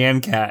with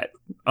Nyan Cat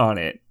on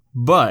it,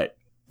 but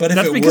if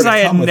that's it because were to I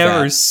had come with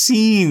never that-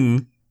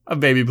 seen a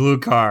baby blue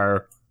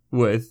car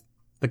with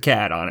the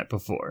cat on it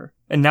before.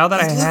 And now that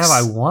It I have,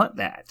 I looks- want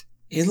that.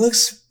 It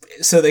looks...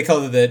 So they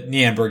call it the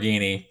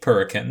Lamborghini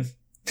Huracan.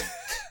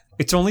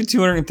 It's only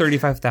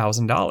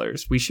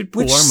 $235,000. We should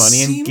pool Which our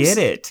money and seems- get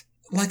it.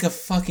 Like a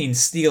fucking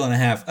steal and a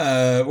half.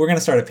 We're going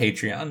to start a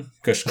Patreon,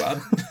 Kush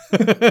Squad.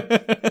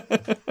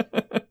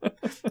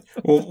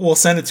 We'll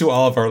send it to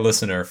all of our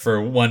listener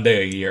for one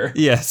day a year.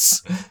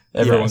 Yes.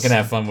 Everyone Yes. can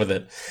have fun with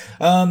it.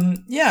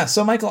 Yeah,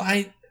 so Michael,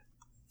 I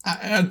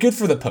good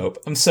for the Pope.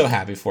 I'm so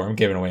happy for him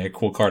giving away a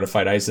cool car to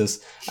fight ISIS.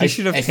 He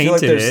should have I feel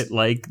like painted there's- it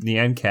like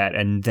Nyan Cat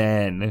and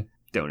then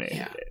donated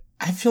Yeah. it.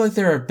 I feel like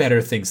there are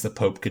better things the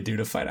Pope could do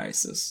to fight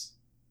ISIS.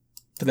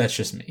 But that's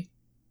just me.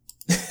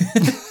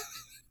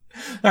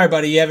 All right,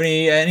 buddy, you have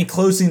any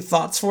closing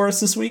thoughts for us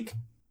this week?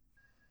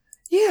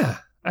 Yeah,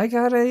 I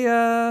got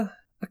a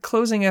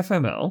closing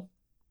FML.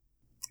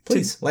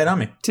 Please, lay it on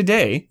me.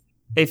 Today,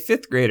 a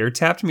 5th grader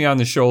tapped me on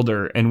the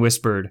shoulder and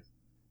whispered,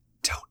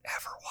 "Don't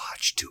ever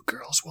watch Two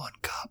Girls, One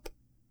Cup.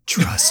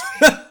 Trust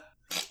me."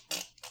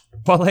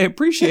 While I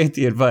appreciate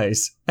the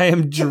advice, I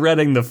am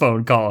dreading the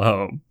phone call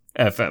home,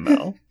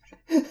 FML.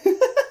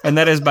 And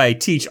that is by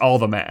Teach All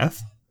the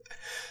Math.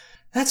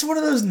 That's one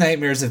of those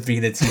nightmares of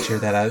being a teacher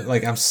that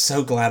I'm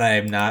so glad I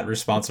am not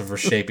responsible for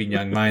shaping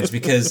young minds,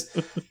 because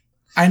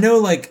I know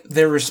like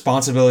their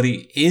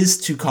responsibility is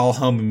to call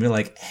home and be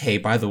like, hey,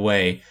 by the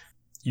way,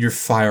 your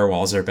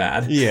firewalls are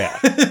bad. Yeah.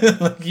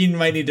 Like you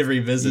might need to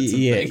revisit some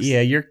things.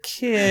 Yeah, your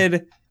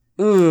kid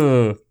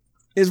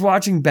is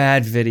watching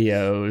bad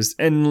videos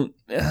and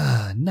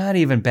not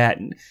even bad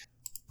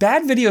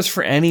videos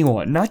for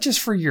anyone, not just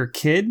for your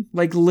kid,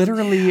 like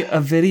literally a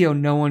video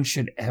no one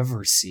should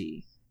ever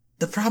see.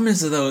 The problem is,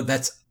 though,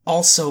 that's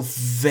also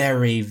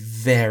very,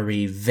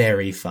 very,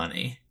 very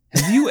funny.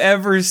 Have you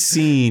ever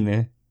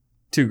seen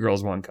Two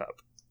Girls, One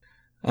Cup?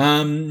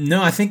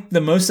 No, I think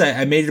the most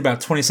I made it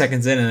about 20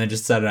 seconds in, and I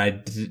just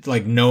decided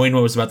like knowing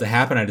what was about to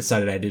happen, I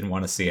decided I didn't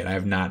want to see it. I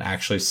have not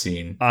actually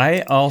seen.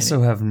 I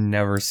also have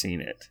never seen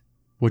it,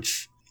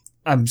 which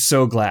I'm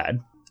so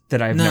glad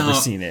that I've never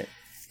seen it.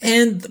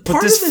 And But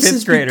part this of this 5th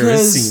is grader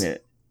because, has seen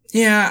it.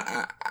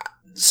 Yeah.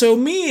 So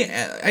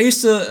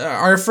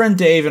our friend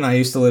Dave and I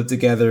used to live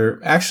together,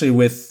 actually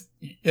with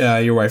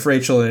your wife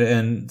Rachel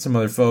and some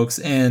other folks,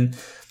 and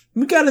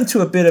we got into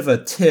a bit of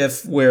a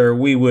tiff where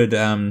we would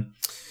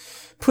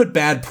put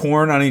bad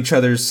porn on each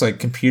other's like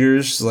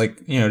computers, like,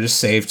 you know, just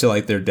save to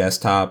like their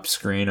desktop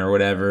screen or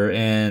whatever.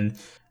 And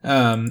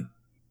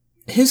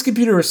his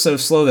computer was so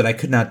slow that I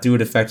could not do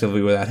it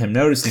effectively without him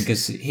noticing,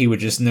 because he would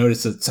just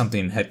notice that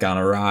something had gone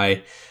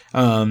awry.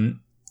 And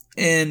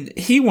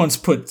he once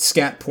put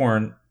scat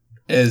porn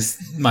as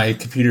my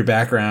computer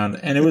background,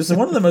 and it was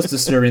one of the most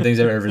disturbing things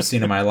I've ever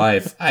seen in my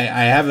life. I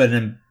have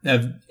an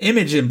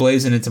image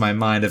emblazoned into my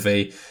mind of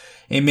a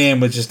man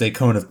with just a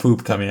cone of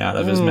poop coming out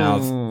of his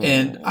mouth,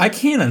 and I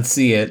can't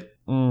unsee it.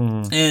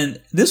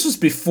 And this was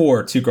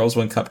before Two Girls,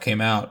 One Cup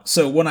came out,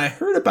 so when I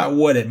heard about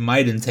what it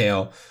might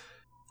entail,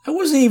 I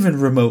wasn't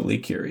even remotely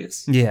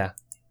curious. Yeah.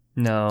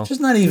 No.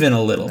 Just not even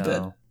a little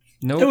bit.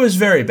 Nope. It was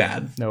very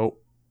bad. Nope.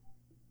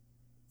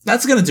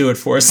 That's going to do it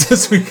for us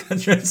this week,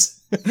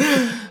 Andres.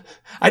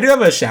 I do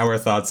have a shower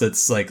thoughts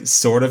that's like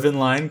sort of in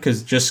line,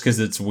 because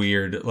it's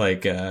weird,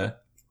 like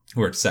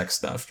weird sex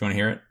stuff. Do you want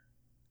to hear it?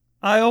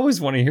 I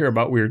always want to hear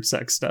about weird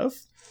sex stuff.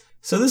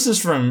 So this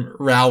is from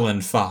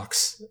Rowland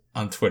Fox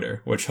on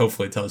Twitter, which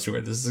hopefully tells you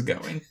where this is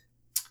going.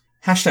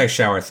 Hashtag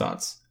shower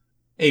thoughts.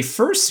 A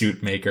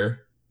fursuit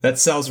maker that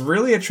sells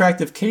really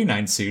attractive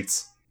canine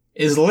suits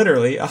is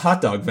literally a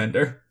hot dog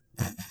vendor.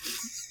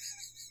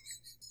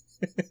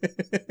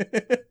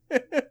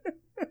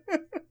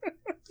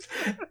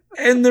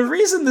 And the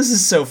reason this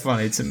is so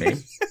funny to me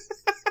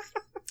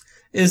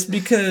is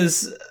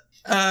because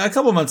a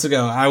couple months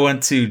ago I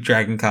went to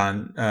Dragon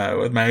Con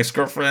with my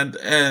ex-girlfriend,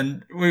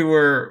 and we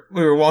were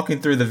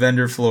walking through the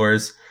vendor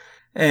floors,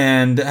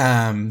 and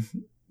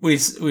we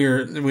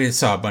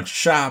saw a bunch of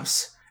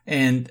shops,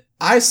 and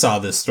I saw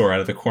this store out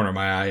of the corner of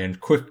my eye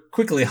and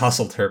quickly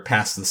hustled her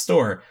past the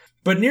store.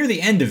 But near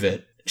the end of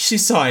it, she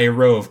saw a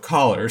row of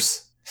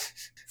collars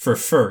for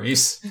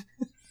furries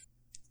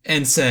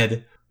and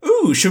said,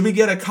 "Ooh, should we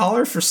get a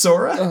collar for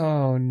Sora?"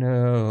 Oh,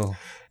 no.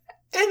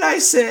 And I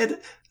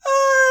said,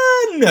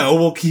 no,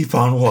 we'll keep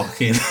on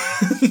walking.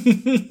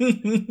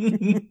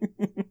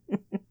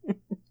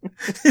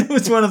 It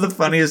was one of the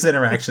funniest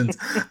interactions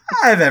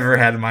I've ever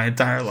had in my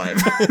entire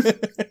life.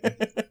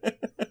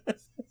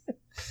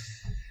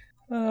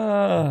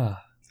 A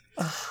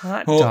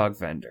hot dog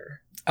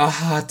vendor. A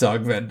hot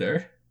dog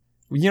vendor.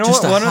 You know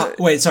Just what?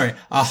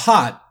 a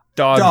hot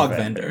dog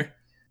vendor.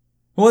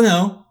 Well,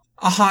 no,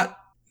 a hot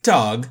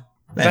dog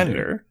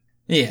vendor.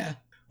 Yeah.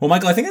 Well,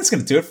 Michael, I think that's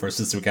going to do it for us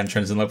this week on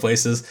Trends in Low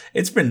Places.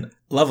 It's been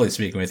lovely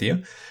speaking with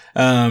you.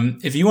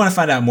 If you want to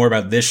find out more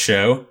about this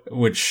show,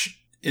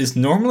 which is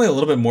normally a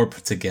little bit more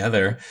put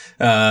together.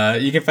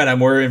 You can find out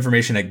more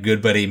information at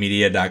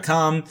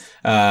goodbuddymedia.com.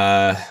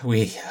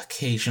 We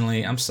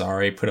occasionally, I'm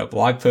sorry, put up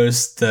blog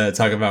posts to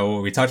talk about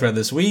what we talked about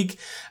this week.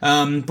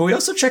 But we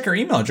also check our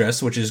email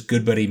address, which is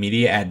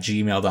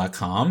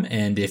goodbuddymedia@gmail.com.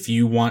 And if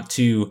you want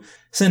to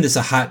send us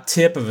a hot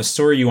tip of a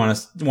story you want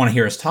to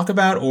hear us talk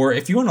about, or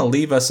if you want to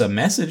leave us a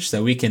message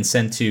that we can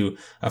send to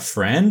a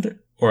friend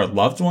or a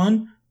loved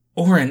one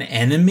or an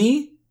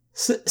enemy,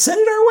 send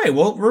it our way.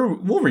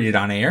 We'll read it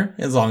on air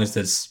as long as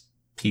it's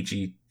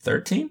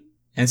PG-13,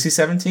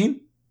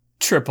 NC-17.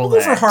 Triple We'll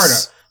go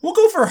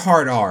for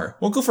hard R. X.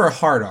 We'll go for a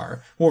hard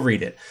R. We'll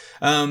read it.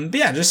 But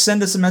yeah, just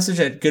send us a message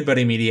at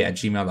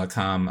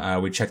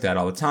goodbuddymedia@gmail.com. We check that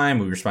all the time.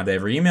 We respond to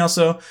every email.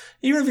 So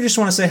even if you just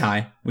want to say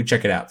hi, we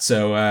check it out.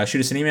 So shoot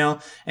us an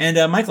email.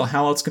 And Michael,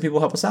 how else can people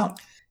help us out?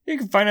 You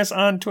can find us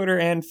on Twitter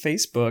and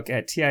Facebook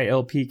at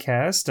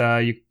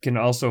TILPcast. You can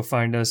also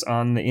find us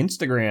on the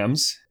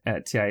Instagrams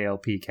at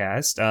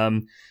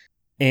TILPcast.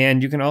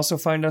 And you can also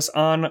find us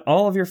on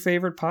all of your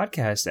favorite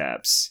podcast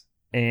apps.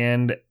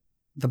 And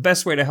the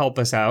best way to help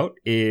us out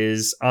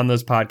is on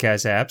those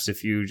podcast apps.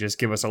 If you just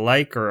give us a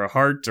like or a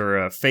heart or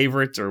a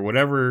favorite or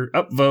whatever,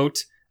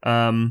 upvote.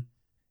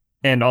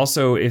 And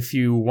also, if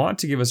you want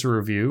to give us a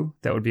review,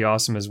 that would be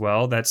awesome as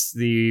well. That's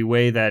the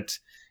way that,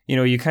 you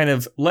know, you kind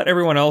of let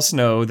everyone else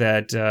know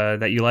that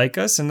that you like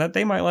us and that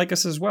they might like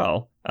us as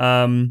well.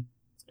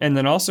 And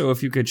then also,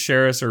 if you could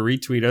share us or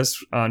retweet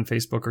us on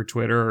Facebook or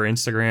Twitter or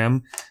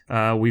Instagram,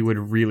 we would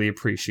really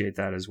appreciate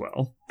that as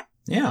well.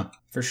 Yeah,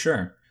 for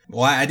sure.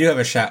 Well, I do have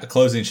a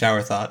closing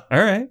shower thought.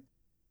 All right.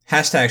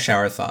 Hashtag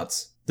shower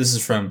thoughts. This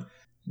is from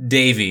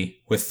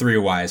Davey with 3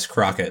 Ys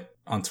Crockett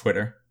on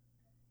Twitter.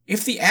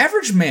 If the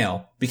average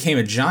male became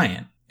a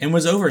giant and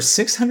was over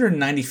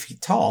 690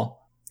 feet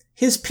tall,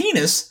 his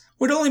penis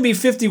would only be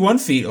 51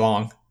 feet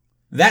long.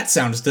 That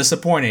sounds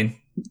disappointing.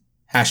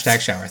 Hashtag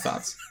shower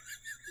thoughts.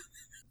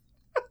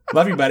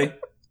 Love you, buddy.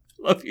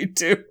 Love you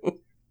too.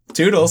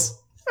 Toodles.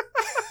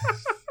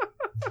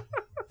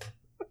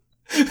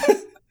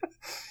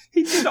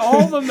 He did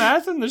all the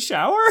math in the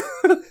shower?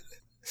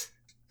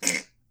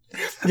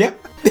 Yep.